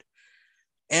 dude.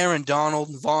 Aaron Donald,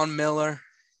 Von Miller,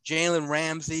 Jalen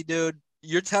Ramsey, dude.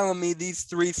 You're telling me these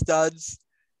 3 studs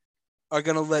are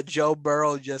going to let Joe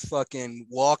Burrow just fucking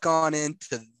walk on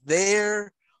into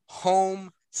their home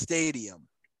stadium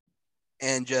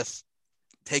and just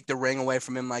take the ring away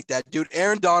from him like that? Dude,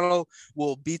 Aaron Donald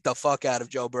will beat the fuck out of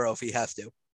Joe Burrow if he has to.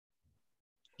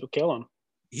 He'll kill him.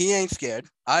 He ain't scared.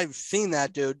 I've seen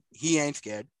that, dude. He ain't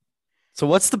scared. So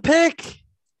what's the pick?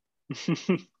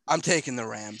 I'm taking the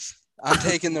Rams. I'm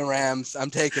taking the Rams.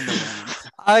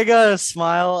 I got a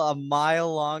smile a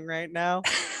mile long right now.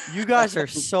 You guys are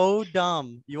so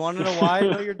dumb. You want to know why I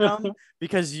know you're dumb?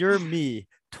 Because you're me.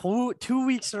 Two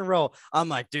weeks in a row. I'm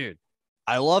like, dude,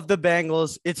 I love the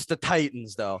Bengals. It's the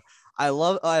Titans, though. I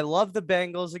love the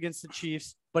Bengals against the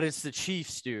Chiefs, but it's the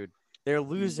Chiefs, dude. They're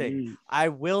losing. Mm-hmm. I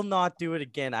will not do it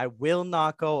again. I will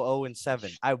not go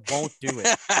 0-7. I won't do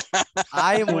it.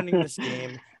 I am winning this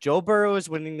game. Joe Burrow is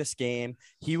winning this game.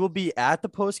 He will be at the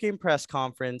post-game press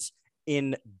conference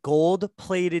in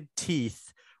gold-plated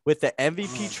teeth with the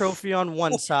MVP trophy on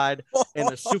one side and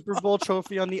the Super Bowl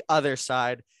trophy on the other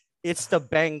side. It's the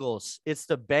Bengals. It's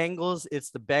the Bengals.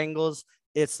 It's the Bengals.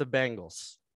 It's the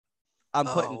Bengals. I'm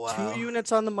putting 2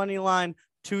 units on the money line,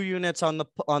 2 units on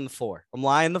the 4. I'm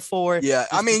lying the 4. Yeah,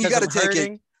 I mean, you got to take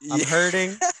it. I'm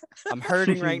hurting. I'm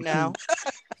hurting right now.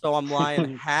 So I'm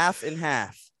lying half and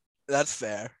half. That's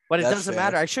fair. But it doesn't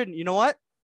matter. I shouldn't. You know what?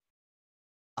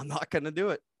 I'm not going to do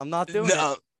it. I'm not doing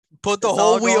it. Put the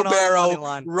whole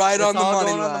wheelbarrow right on the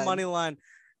money line. On the money line.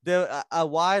 A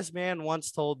wise man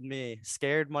once told me,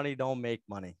 "Scared money don't make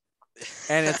money,"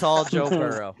 and it's all Joe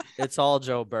Burrow. It's all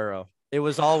Joe Burrow. It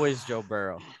was always Joe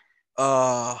Burrow.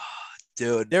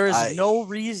 Dude, There is no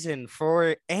reason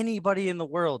for anybody in the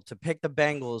world to pick the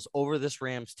Bengals over this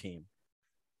Rams team,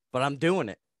 but I'm doing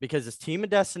it because it's team of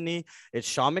destiny. It's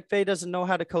Sean McVay doesn't know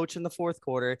how to coach in the fourth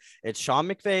quarter. It's Sean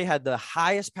McVay had the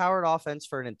highest powered offense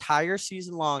for an entire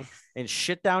season long and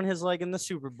shit down his leg in the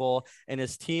Super Bowl. And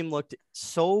his team looked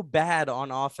so bad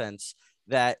on offense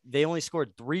that they only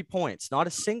scored 3 points, not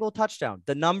a single touchdown,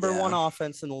 the number one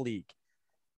offense in the league.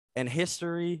 And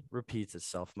history repeats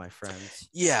itself, my friends.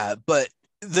 Yeah, but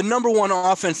the number one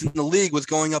offense in the league was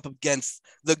going up against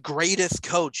the greatest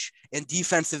coach and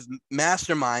defensive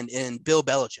mastermind in Bill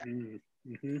Belichick.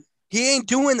 Mm-hmm. He ain't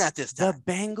doing that this time.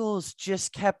 The Bengals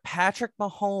just kept Patrick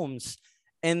Mahomes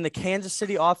and the Kansas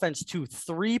City offense to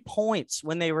 3 points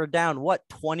when they were down,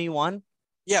 21?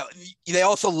 Yeah, they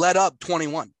also let up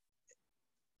 21.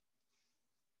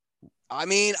 I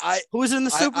mean, who's in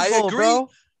the Super I Bowl, agree. bro?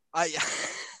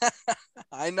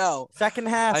 I know. Second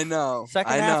half. I know.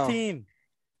 Second half team.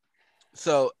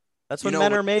 So that's when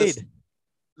men are made.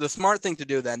 The smart thing to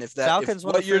do then, if Falcons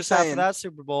won the first half of that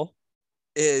Super Bowl,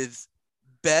 is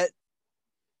bet.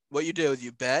 What you do is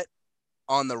you bet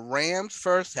on the Rams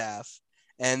first half,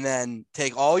 and then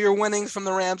take all your winnings from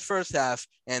the Rams first half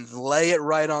and lay it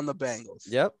right on the Bengals.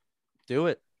 Yep, do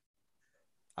it.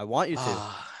 I want you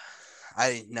to.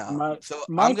 I know.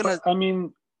 I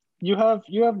mean, you have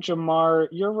Jamar.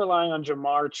 You're relying on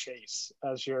Jamar Chase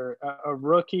as your a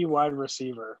rookie wide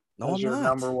receiver as your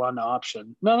number one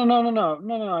option. No.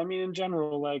 I mean, in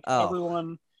general, like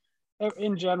everyone.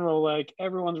 In general, like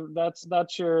everyone's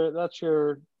that's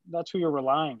who you're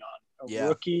relying on. A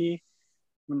rookie.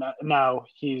 Now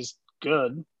he's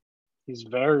good. He's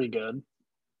very good.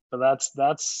 But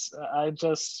that's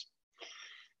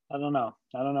I don't know.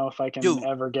 I don't know if I can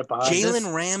ever get behind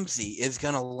Jalen Ramsey is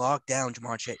going to lock down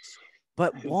Jamar Chase.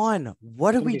 But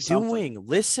what are we doing?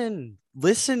 Listen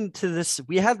to this.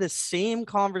 We had the same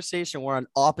conversation. We're on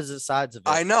opposite sides of it.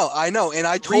 I know. And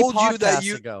I told you that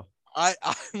ago. I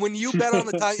when you bet on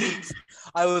the Titans,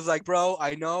 I was like, bro,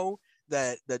 I know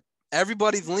that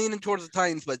everybody's leaning towards the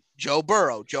Titans, but Joe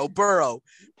Burrow.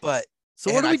 But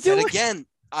so what are we doing again?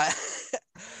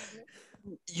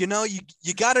 You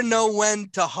got to know when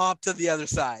to hop to the other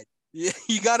side.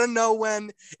 You got to know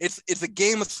when it's a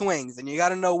game of swings, and you got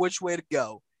to know which way to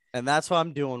go. And that's what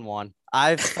I'm doing, Juan.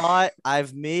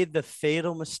 I've made the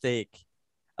fatal mistake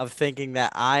of thinking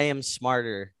that I am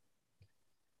smarter.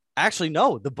 Actually,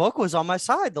 no, the book was on my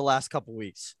side the last couple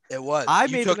weeks. It was.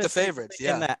 You took the favorites.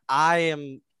 Yeah. That I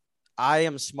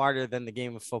am smarter than the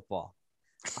game of football.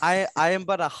 I am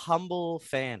but a humble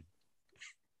fan.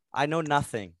 I know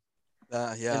nothing.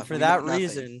 And for that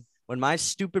reason, when my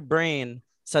stupid brain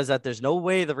says that there's no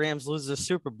way the Rams lose the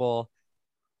Super Bowl,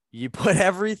 you put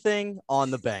everything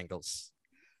on the Bengals.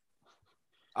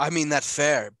 I mean, that's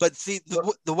fair. But see,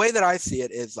 the way that I see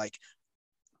it is like,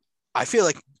 I feel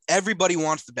like everybody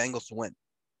wants the Bengals to win.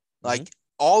 Like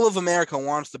all of America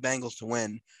wants the Bengals to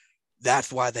win.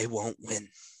 That's why they won't win.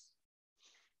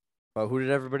 But who did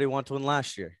everybody want to win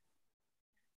last year?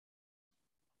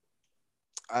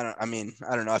 I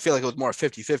don't know. I feel like it was more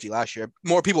 50-50 last year.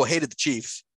 More people hated the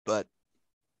Chiefs, but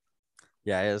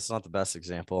yeah, it's not the best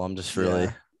example. I'm just really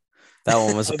that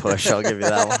one was a push. I'll give you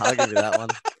that one.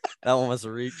 That one was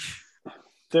a reach.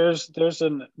 There's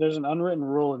an unwritten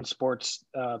rule in sports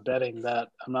betting that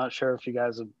I'm not sure if you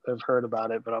guys have heard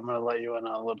about it, but I'm going to let you in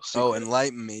on a little secret. Oh,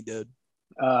 enlighten me, dude.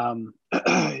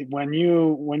 When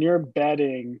you're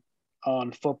betting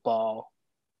on football,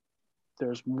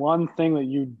 there's one thing that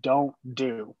you don't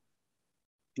do.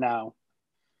 Now,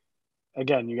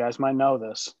 again, you guys might know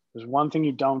this. There's one thing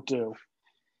you don't do,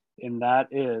 and that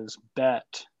is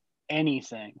bet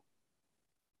anything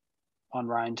on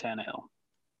Ryan Tannehill.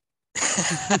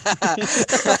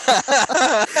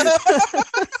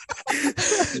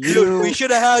 Dude, we should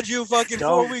have had you fucking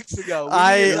 4 weeks ago.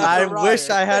 I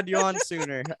wish I had you on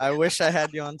sooner.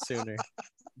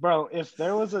 Bro, if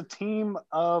there was a team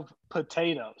of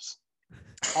potatoes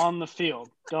on the field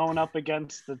going up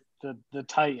against the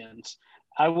Titans,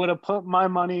 I would have put my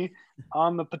money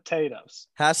on the potatoes.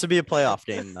 Has to be a playoff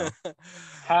game, though.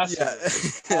 Has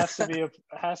to be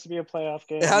a playoff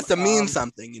game. It has to mean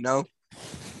something, you know.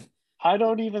 I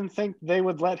don't even think they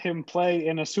would let him play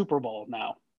in a Super Bowl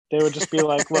now. They would just be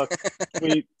like, look,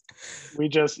 we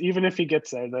just, even if he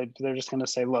gets there, they're just going to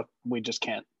say, look, we just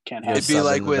can't have It'd be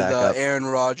like with Aaron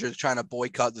Rodgers trying to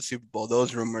boycott the Super Bowl.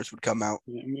 Those rumors would come out.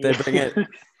 They bring it.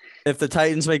 If the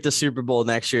Titans make the Super Bowl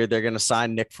next year, they're gonna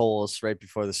sign Nick Foles right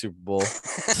before the Super Bowl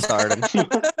starting.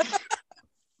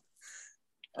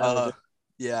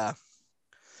 Yeah.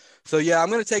 So yeah, I'm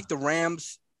gonna take the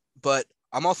Rams, but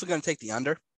I'm also gonna take the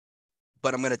under.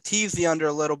 But I'm gonna tease the under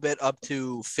a little bit up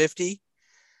to 50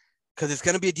 because it's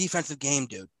gonna be a defensive game,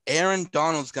 dude. Aaron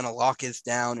Donald's gonna lock his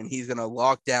down, and he's gonna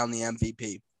lock down the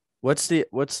MVP. What's the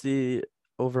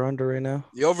over under right now?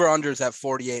 The over under is at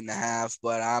 48.5,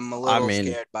 but I'm a little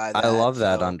scared by that. I love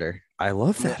that so under. I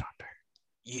love that under.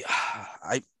 Yeah,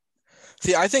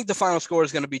 I think the final score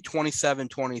is going to be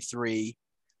 27-23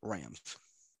 Rams.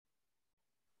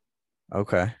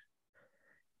 Okay.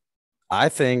 I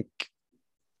think.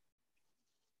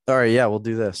 All right, yeah, we'll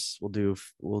do this.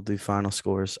 We'll do final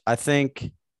scores. I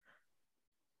think.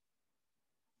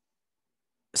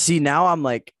 See, now I'm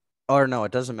like, or no,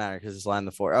 it doesn't matter because it's line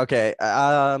the 4. Okay.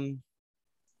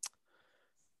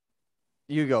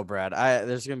 You go, Brad.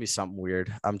 There's gonna be something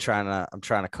weird. I'm trying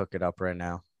to cook it up right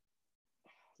now.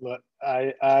 Look,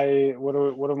 what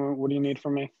do you need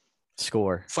from me?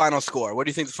 Score. Final score. What do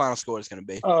you think the final score is going to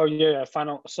be? Oh yeah,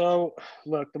 final. So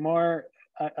look, the more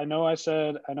I know, I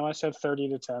said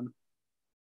 30-10.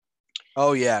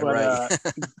 Oh yeah, But,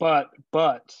 right.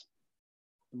 but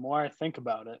the more I think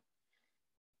about it,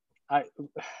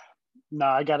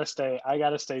 I gotta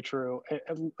stay true.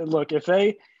 Look, if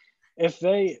they,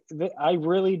 I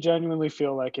really genuinely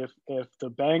feel like if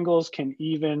the Bengals can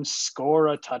even score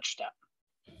a touchdown,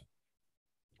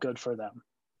 good for them.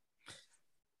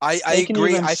 I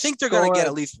agree. I think they're going to get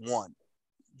at least one.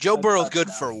 Joe Burrow's good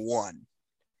for one.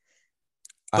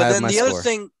 But then the other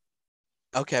thing.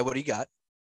 Okay, what do you got?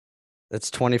 It's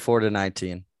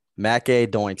 24-19. Mac A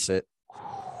doinks it.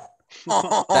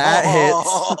 That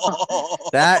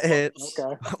hits.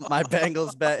 Okay. My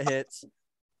Bengals bet hits.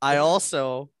 I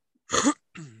also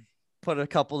put a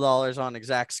couple dollars on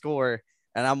exact score,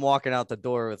 and I'm walking out the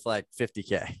door with like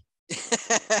 $50K.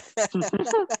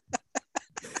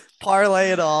 Parlay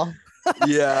it all.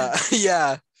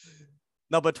 Yeah.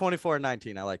 No, but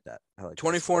 24-19. I like that.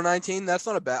 24-19. That's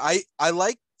not a bad. I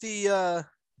like the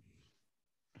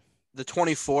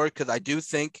 24 because I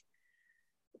think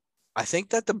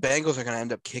that the Bengals are going to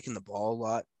end up kicking the ball a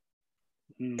lot.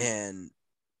 And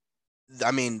I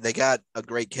mean, they got a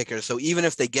great kicker. So even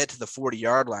if they get to the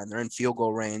 40-yard line, they're in field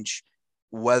goal range,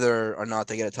 whether or not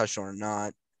they get a touchdown or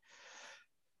not.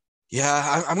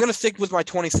 Yeah, I'm going to stick with my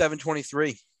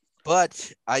 27-23.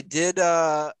 But I did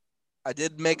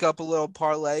make up a little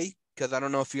parlay because I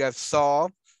don't know if you guys saw,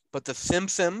 but the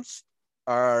Simpsons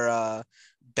are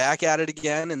back at it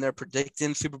again, and they're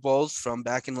predicting Super Bowls from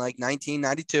back in like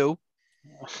 1992.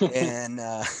 And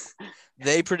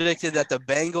they predicted that the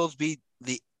Bengals beat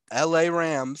the LA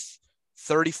Rams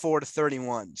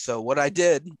 34-31. So what I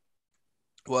did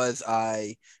was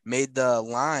I made the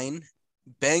line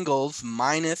Bengals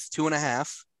minus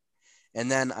 2.5. And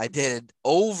then I did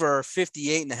over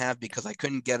 58.5 because I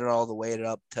couldn't get it all the way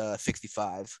up to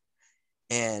 65.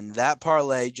 And that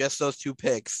parlay, just those two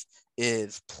picks,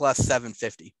 is plus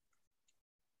 750.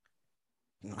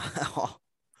 All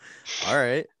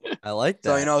right. I like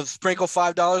that. So, sprinkle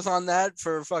 $5 on that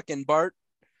for fucking Bart.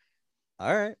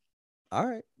 All right.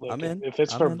 Look, I'm in. If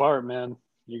it's for Bart, man,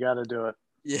 you got to do it.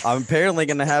 Yeah. I'm apparently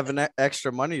going to have an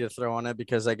extra money to throw on it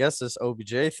because I guess this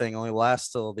OBJ thing only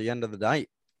lasts till the end of the night.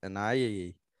 And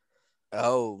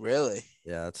Oh, really?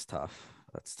 Yeah, that's tough.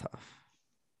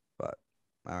 But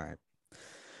all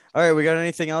right. We got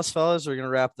anything else, fellas? We're gonna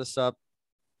wrap this up.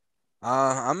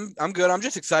 I'm good. I'm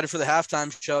just excited for the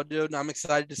halftime show, dude. I'm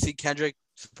excited to see Kendrick.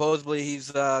 Supposedly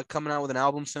he's coming out with an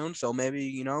album soon, so maybe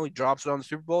he drops it on the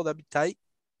Super Bowl. That'd be tight.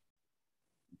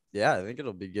 Yeah, I think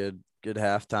it'll be good. Good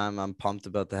halftime. I'm pumped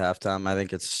about the halftime. I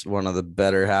think it's one of the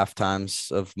better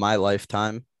halftimes of my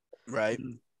lifetime. Right.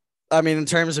 I mean, in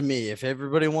terms of me, if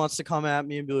everybody wants to come at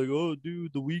me and be like, "Oh,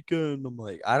 dude, The Weeknd," I'm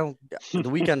like, The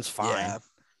Weeknd's fine.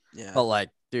 Yeah. But like,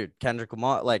 dude, Kendrick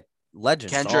Lamar, like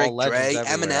legends. Kendrick, all legends Dre,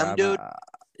 everywhere. Eminem, dude.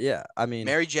 Yeah, I mean,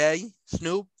 Mary J,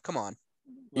 Snoop. Come on.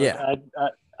 Look, yeah.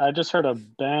 I just heard a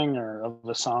banger of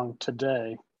a song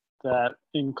today that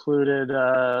included.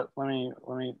 Let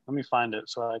me find it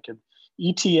so I could.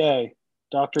 ETA,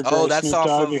 Dr. Dre, Oh, that's Snoop off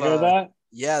Dogg. of. You hear that?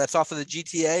 Yeah, that's off of the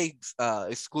GTA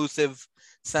exclusive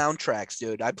soundtracks,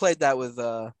 dude. I played that with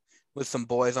some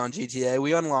boys on GTA.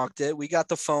 We unlocked it. We got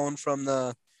the phone from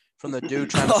the dude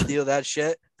trying to steal that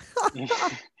shit.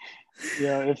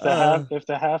 Yeah, if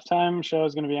the halftime show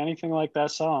is going to be anything like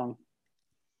that song.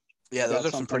 Yeah, those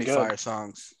are some pretty fire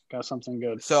songs. Got something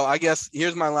good. So I guess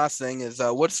here's my last thing is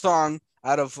what song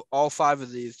out of all 5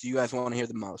 of these do you guys want to hear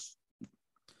the most?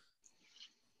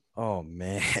 Oh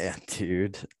man,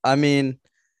 dude. I mean,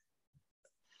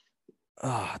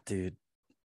 Oh, dude.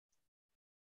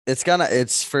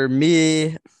 It's for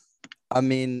me. I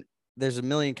mean, there's a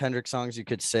million Kendrick songs you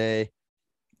could say.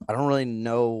 I don't really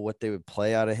know what they would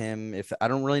play out of him. If I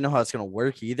don't really know how it's gonna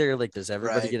work either. Like, does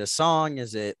everybody Right. get a song?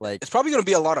 Is it like, It's probably going to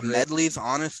be a lot of Right. medleys,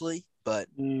 honestly. But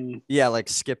yeah, like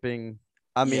skipping?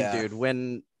 I mean, Yeah.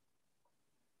 dude,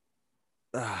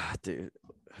 dude,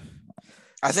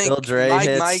 I think Still Dre my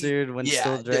hits, dude. When yeah,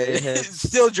 Still Dre dude, hits,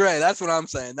 Still Dre. That's what I'm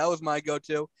saying. That was my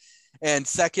go-to. And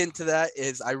second to that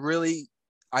is I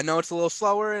know it's a little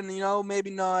slower and maybe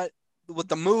not what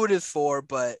the mood is for,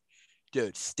 but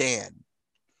dude, Stan.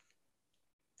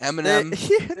 Eminem.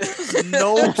 there's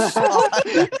no shot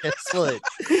that gets played.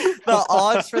 The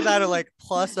odds for that are like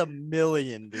plus a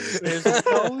million, dude. There's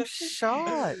no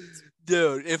shot.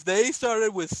 Dude, if they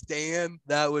started with Stan,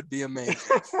 that would be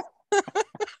amazing.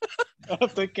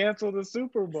 If they cancel the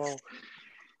Super Bowl,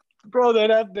 bro,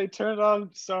 they turn it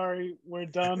on. Sorry, we're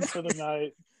done for the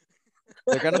night.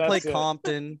 They're gonna play That's it.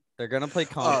 Compton. They're gonna play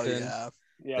Oh Compton. yeah.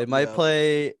 Yeah, They might Yeah.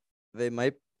 play. They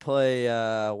might play.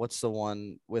 What's the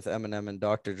one with Eminem and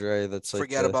Dr. Dre? That's like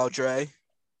Forget about Dre.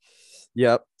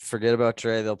 Yep. Forget about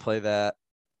Dre. They'll play that.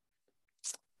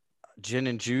 Gin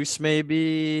and Juice,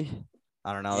 maybe.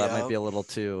 I don't know. That might Yeah. be a little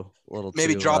too.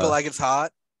 Maybe drop it like it's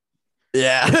hot.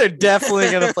 Yeah, they're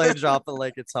definitely gonna play Drop It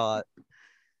Like It's Hot.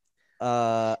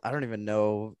 I don't even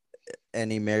know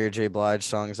any Mary J. Blige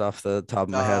songs off the top of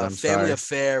my head. I'm Family sorry.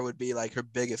 Affair would be like her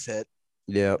biggest hit.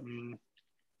 Yep. Mm.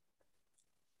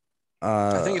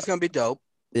 I think it's gonna be dope.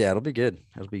 Yeah, it'll be good.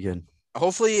 It'll be good.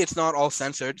 Hopefully it's not all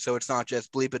censored, so it's not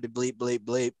just bleepity bleep bleep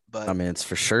bleep. But I mean, it's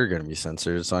for sure gonna be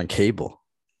censored. It's on cable.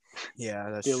 yeah,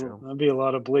 that's That'd be a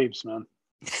lot of bleeps, man.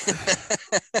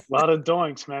 A lot of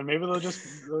doinks, man. Maybe they'll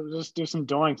just do some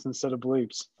doinks instead of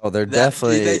bleeps. Oh, they're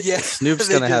definitely. yeah, Snoop's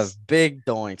they gonna have just- big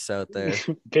doinks out there.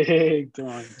 Big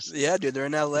doinks. Yeah, dude, they're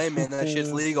in LA, man. That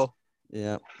shit's legal.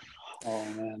 Yeah. Oh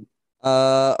man.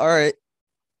 All right.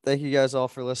 Thank you guys all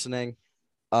for listening.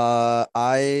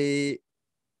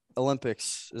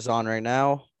 Olympics is on right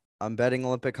now. I'm betting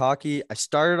Olympic hockey. I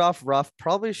started off rough.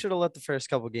 Probably should have let the first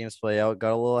couple games play out.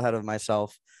 Got a little ahead of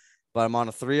myself, but I'm on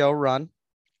a 3-0 run.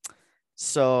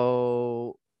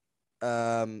 So,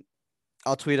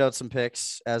 I'll tweet out some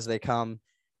picks as they come.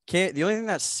 The only thing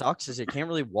that sucks is you can't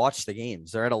really watch the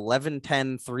games. They're at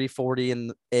 11:10, 3:40 in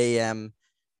the AM,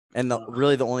 and the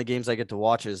only games I get to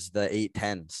watch is the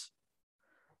 8:10s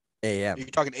AM. You're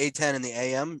talking 8:10 in the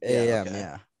AM? AM, okay.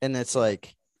 yeah. And it's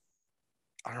like,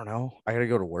 I don't know. I gotta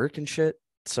go to work and shit.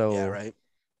 So Yeah, right.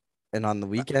 And on the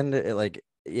weekend,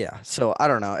 So I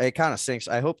don't know. It kind of stinks.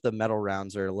 I hope the medal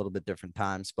rounds are a little bit different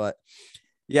times, but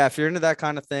yeah, if you're into that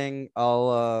kind of thing,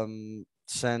 I'll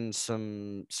send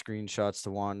some screenshots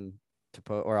to Juan to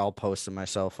put, or I'll post them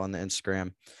myself on the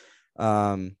Instagram.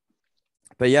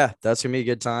 But yeah, that's gonna be a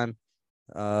good time.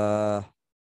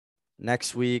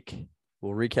 Next week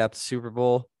we'll recap the Super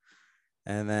Bowl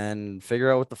and then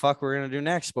figure out what the fuck we're gonna do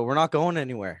next. But we're not going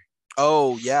anywhere.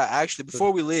 Oh, yeah. Actually,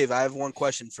 before we leave, I have one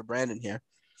question for Brandon here.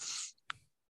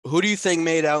 Who do you think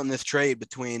made out in this trade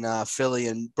between Philly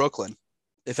and Brooklyn?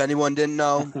 If anyone didn't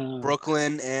know,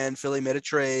 Brooklyn and Philly made a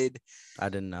trade. I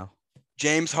didn't know.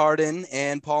 James Harden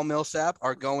and Paul Millsap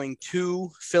are going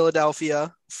to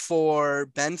Philadelphia for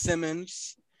Ben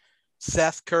Simmons,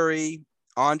 Seth Curry,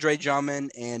 Andre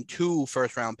Drummond, and 2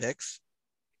 first-round picks.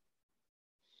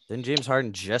 Didn't James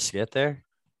Harden just get there?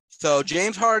 So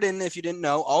James Harden, if you didn't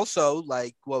know, also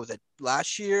what was it,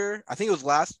 last year? I think it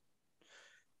was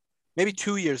maybe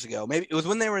 2 years ago. Maybe it was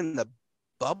when they were in the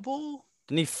bubble.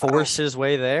 Didn't he force his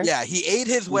way there? Yeah, he ate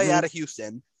his way out of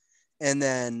Houston and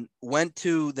then went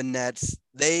to the Nets.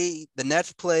 The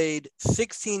Nets played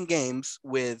 16 games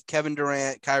with Kevin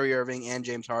Durant, Kyrie Irving, and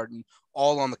James Harden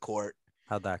all on the court.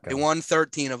 How'd that go? They won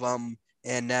 13 of them,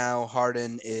 and now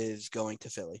Harden is going to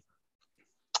Philly.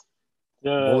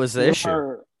 What was the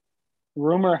issue?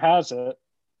 Rumor has it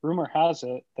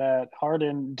that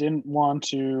Harden didn't want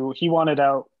to. He wanted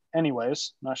out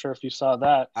anyways. Not sure if you saw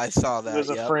that. I saw that. He was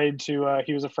afraid to.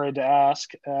 He was afraid to ask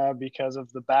because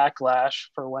of the backlash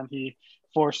for when he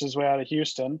forced his way out of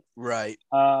Houston. Right.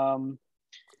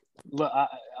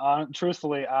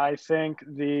 Truthfully, I think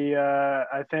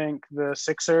the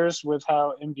Sixers, with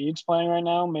how Embiid's playing right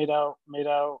now, made out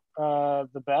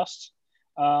the best.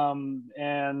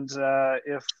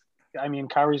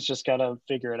 Kyrie's just got to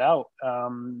figure it out.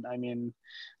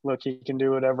 Look, he can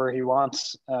do whatever he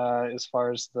wants as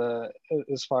far as the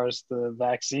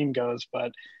vaccine goes,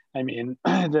 but are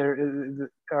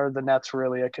the Nets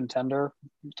really a contender?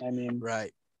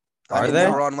 Right. They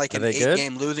were on like an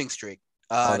 8-game losing streak.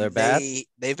 They're bad.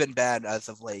 They've been bad as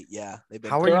of late. Yeah, they've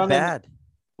been. How are you bad?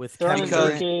 with Throwing Kevin a good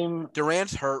Because- Durant. game.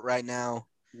 Durant's hurt right now,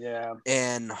 Yeah.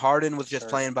 and Harden was just Sure.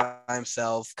 playing by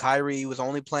himself. Kyrie was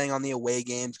only playing on the away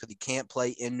games because he can't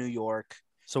play in New York.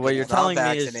 So what and you're he's not telling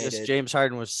me is just vaccinated. James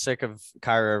Harden was sick of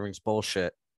Kyrie Irving's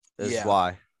bullshit. Is Yeah.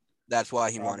 why. That's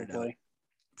why he wanted out Probably.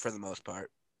 for the most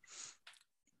part.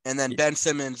 And then Ye- Ben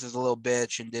Simmons is a little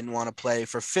bitch and didn't want to play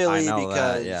for Philly know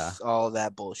that, because yeah. all of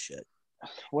that bullshit.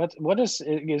 What is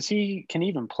he? Can he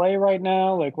even play right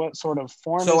now? Like, what sort of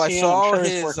form So is I he in? saw I'm sure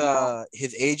he's working out.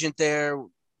 his agent there,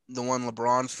 the one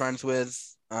LeBron's friends with.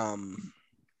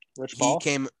 Rich He Paul.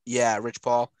 came, yeah, Rich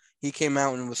Paul. He came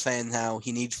out and was saying how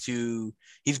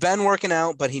he's been working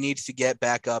out, but he needs to get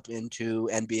back up into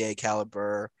NBA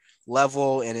caliber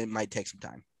level, and it might take some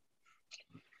time.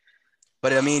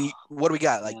 But I mean, what do we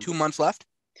got? Like Man. 2 months left?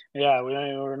 Yeah,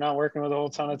 we're not working with a whole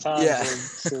ton of time Yeah.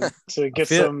 to get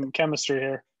feel- some chemistry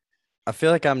here. I feel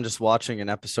like I'm just watching an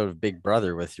episode of Big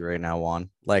Brother with you right now, Juan.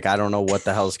 Like I don't know what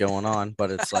the hell's going on,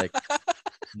 but it's like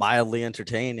mildly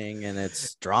entertaining and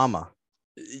it's drama.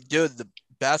 Dude, the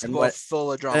basketball what- is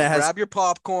full of drama. and it has Grab your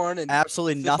popcorn and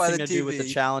Absolutely Sit by nothing the to do with the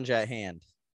TV. challenge at hand.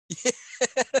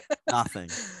 Nothing.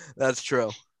 That's true.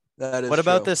 That is What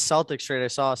about true. this Celtics trade? I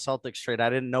saw a Celtics trade. I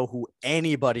didn't know who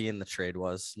anybody in the trade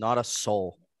was. Not a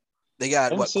soul. They got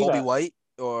Didn't what, see Kobe that. White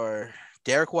or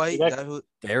Derek White? They Is got- that who?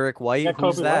 Derek White. Yeah,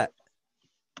 Who's Kobe that?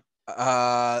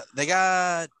 They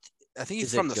got. I think he's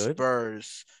Is it from the good?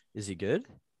 Spurs. Is he good?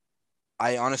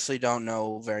 I honestly don't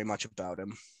know very much about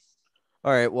him.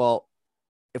 All right. Well,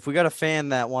 if we got a fan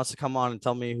that wants to come on and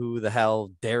tell me who the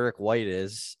hell Derek White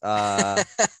is,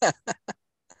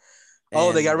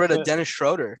 Oh, they got and rid of Dennis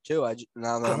Schroeder too.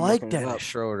 Now that I I'm like looking it Dennis up.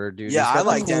 Schroeder, dude. Yeah, He's I got the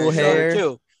like cool Dennis hair. Schroeder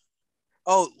too.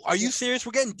 Oh, are you serious?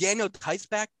 We're getting Daniel Tice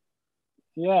back?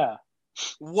 Yeah,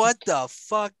 What the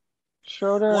fuck?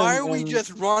 Schroeder. Why and- are we and-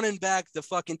 just running back the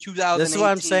fucking 2018? This is what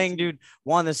I'm saying, dude.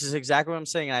 One, this is exactly what I'm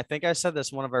saying. And I think I said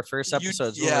this in one of our first You-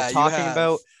 episodes when we yeah, were you talking have.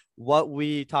 about what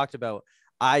we talked about.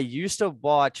 I used to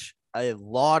watch a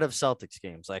lot of Celtics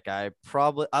games. Like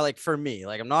for me,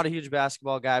 like I'm not a huge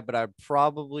basketball guy, but I'd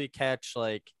probably catch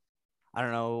like, I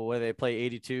don't know where they play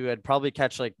 82. I'd probably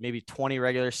catch like maybe 20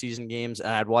 regular season games and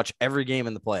I'd watch every game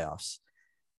in the playoffs.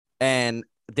 And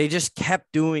they just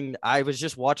kept doing, I was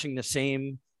just watching the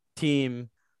same team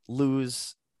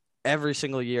lose every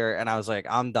single year. And I was like,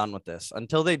 I'm done with this.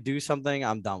 Until they do something,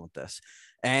 I'm done with this.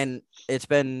 And it's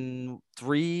been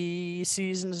 3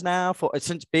 seasons now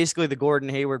since basically the Gordon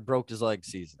Hayward broke his leg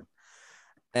season.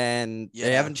 And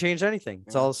they Yeah. haven't changed anything.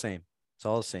 It's Yeah. all the same. It's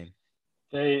all the same.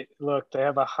 They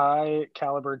have a high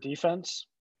caliber defense.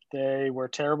 They were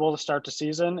terrible to start the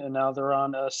season, and now they're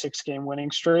on a 6-game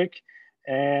winning streak.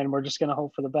 And we're just gonna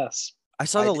hope for the best. I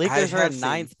saw I- the I Lakers are have in seen-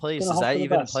 ninth place. Gonna Is hope that for the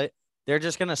even best. play? They're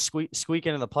just gonna squeak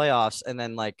into the playoffs and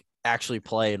then like actually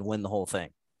play and win the whole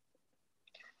thing.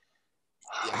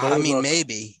 I mean, Look,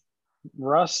 maybe.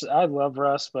 Russ. I love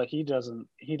Russ, but he doesn't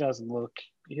look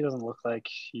like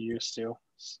he used to.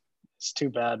 It's too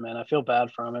bad, man. I feel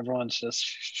bad for him. Everyone's just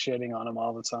shitting on him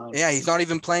all the time. Yeah, he's not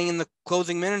even playing in the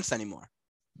closing minutes anymore.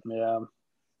 Yeah.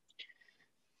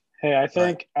 Hey, I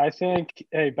think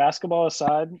hey, basketball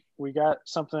aside, we got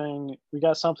something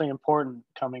important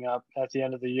coming up at the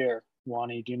end of the year.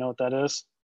 Wani, do you know what that is?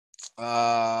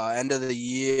 End of the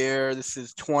year. This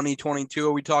is 2022.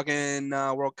 Are we talking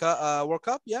World Cup? World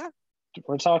Cup? Yeah.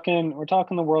 We're talking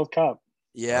the World Cup.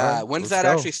 Yeah. All right, When does let's that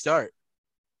go. actually start?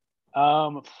 I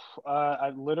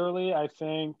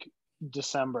think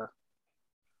December.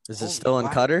 Is it Holy still in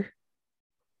wow. Qatar?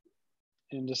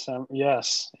 In December.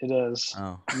 Yes, it is.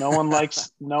 Oh, No one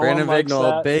likes Brandon likes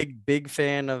Vignal, that. big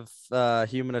fan of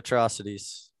human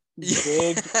atrocities.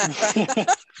 Big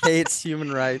Hates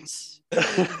human rights.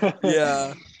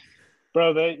 Yeah.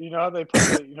 Bro, they how they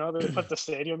put the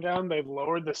stadium down? They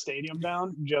lowered the stadium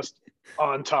down just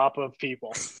on top of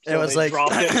people. It was they like-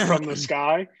 dropped it from the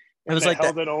sky. It was they like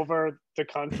held it over the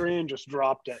country and just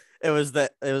dropped it. It was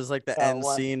like the end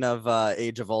what? scene of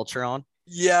Age of Ultron.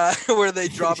 Yeah, where they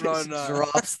drop it Just on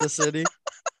drops the city.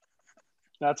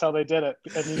 That's how they did it.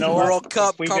 And you know what? World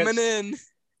Cup If we coming get, in.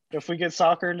 If we get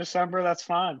soccer in December, that's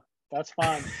fine. That's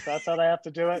fine. That's how they have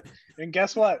to do it. And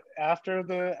guess what? After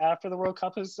the World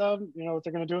Cup is done, you know what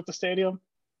they're gonna do with the stadium?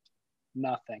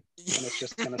 Nothing. And it's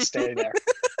just gonna stay there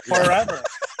forever.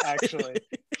 Actually,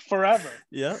 forever.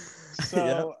 Yep.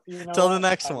 So you know, Till the what?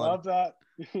 next I one. love that.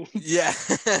 Yeah,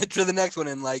 to the next one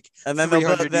in like And then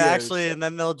 300 years. and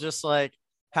then they'll just like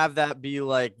have that be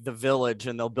like the village,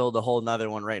 and they'll build a whole nother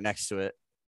one right next to it.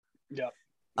 Yep.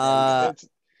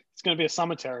 It's gonna be a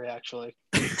cemetery. Actually,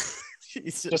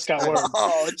 Jesus. just got word. Oh,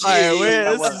 All right,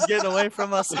 geez. this is getting away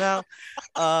from us now.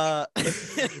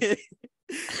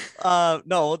 No,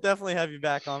 we'll definitely have you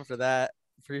back on for that.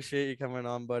 Appreciate you coming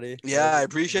on, buddy. Yeah, I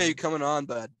appreciate you coming on,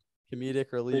 bud.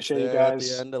 Comedic relief Appreciate you there at the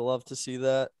guys. end. I love to see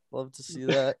that. Love to see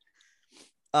that.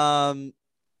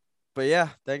 But yeah,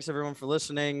 thanks everyone for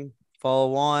listening.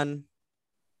 Follow Juan.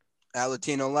 At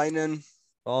Latino Lightning.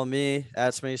 Follow me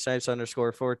at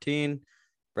SmittySnipes_14.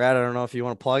 Brad, I don't know if you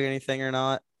want to plug anything or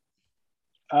not.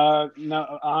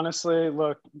 No, honestly,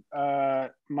 look, I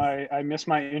missed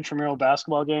my intramural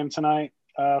basketball game tonight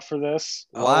for this.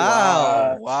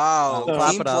 Wow. Wow. So-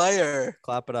 Clap Team it up. player.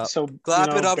 Clap it up. So Clap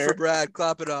it up for Brad.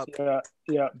 Clap it up.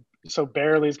 Yeah. So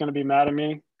Barely's gonna be mad at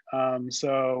me.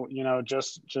 So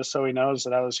just so he knows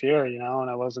that I was here, and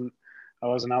I wasn't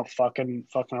out fucking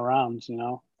around,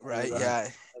 Right. Uh, Yeah.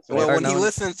 We Well, are when he known-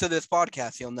 listens to this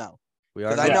podcast, he'll know. We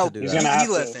are Because I known know to do he's that. gonna have he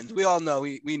to. listens. We all know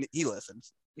he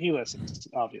listens. He listens,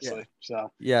 obviously.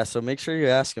 So Yeah, so make sure you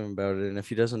ask him about it. And if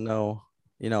he doesn't know,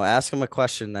 ask him a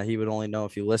question that he would only know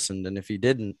if you listened. And if he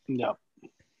didn't, no. then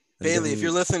Bailey, give if you're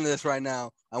him- listening to this right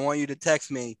now, I want you to text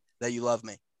me that you love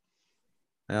me.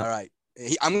 Yeah. All right.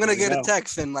 I'm gonna There you get a go.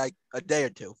 text in like a day or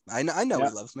two. I know Yeah.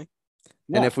 he loves me.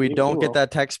 and No, if we he don't will. get that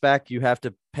text back, you have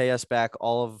to pay us back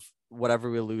all of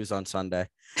whatever we lose on Sunday.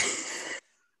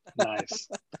 Nice.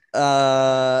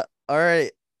 All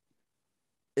right.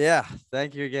 Yeah,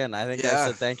 thank you again. I think I Yeah.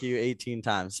 said thank you 18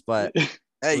 times, but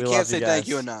Hey, you we can't love say thank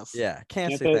you guys. enough. Yeah,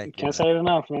 can't say say, thank you. can't say it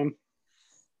enough, man.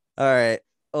 All right.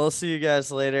 We'll see you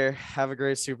guys later. Have a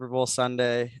great Super Bowl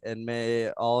Sunday, and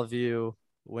may all of you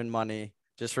win money.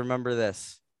 Just remember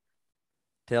this: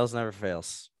 tails never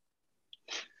fails.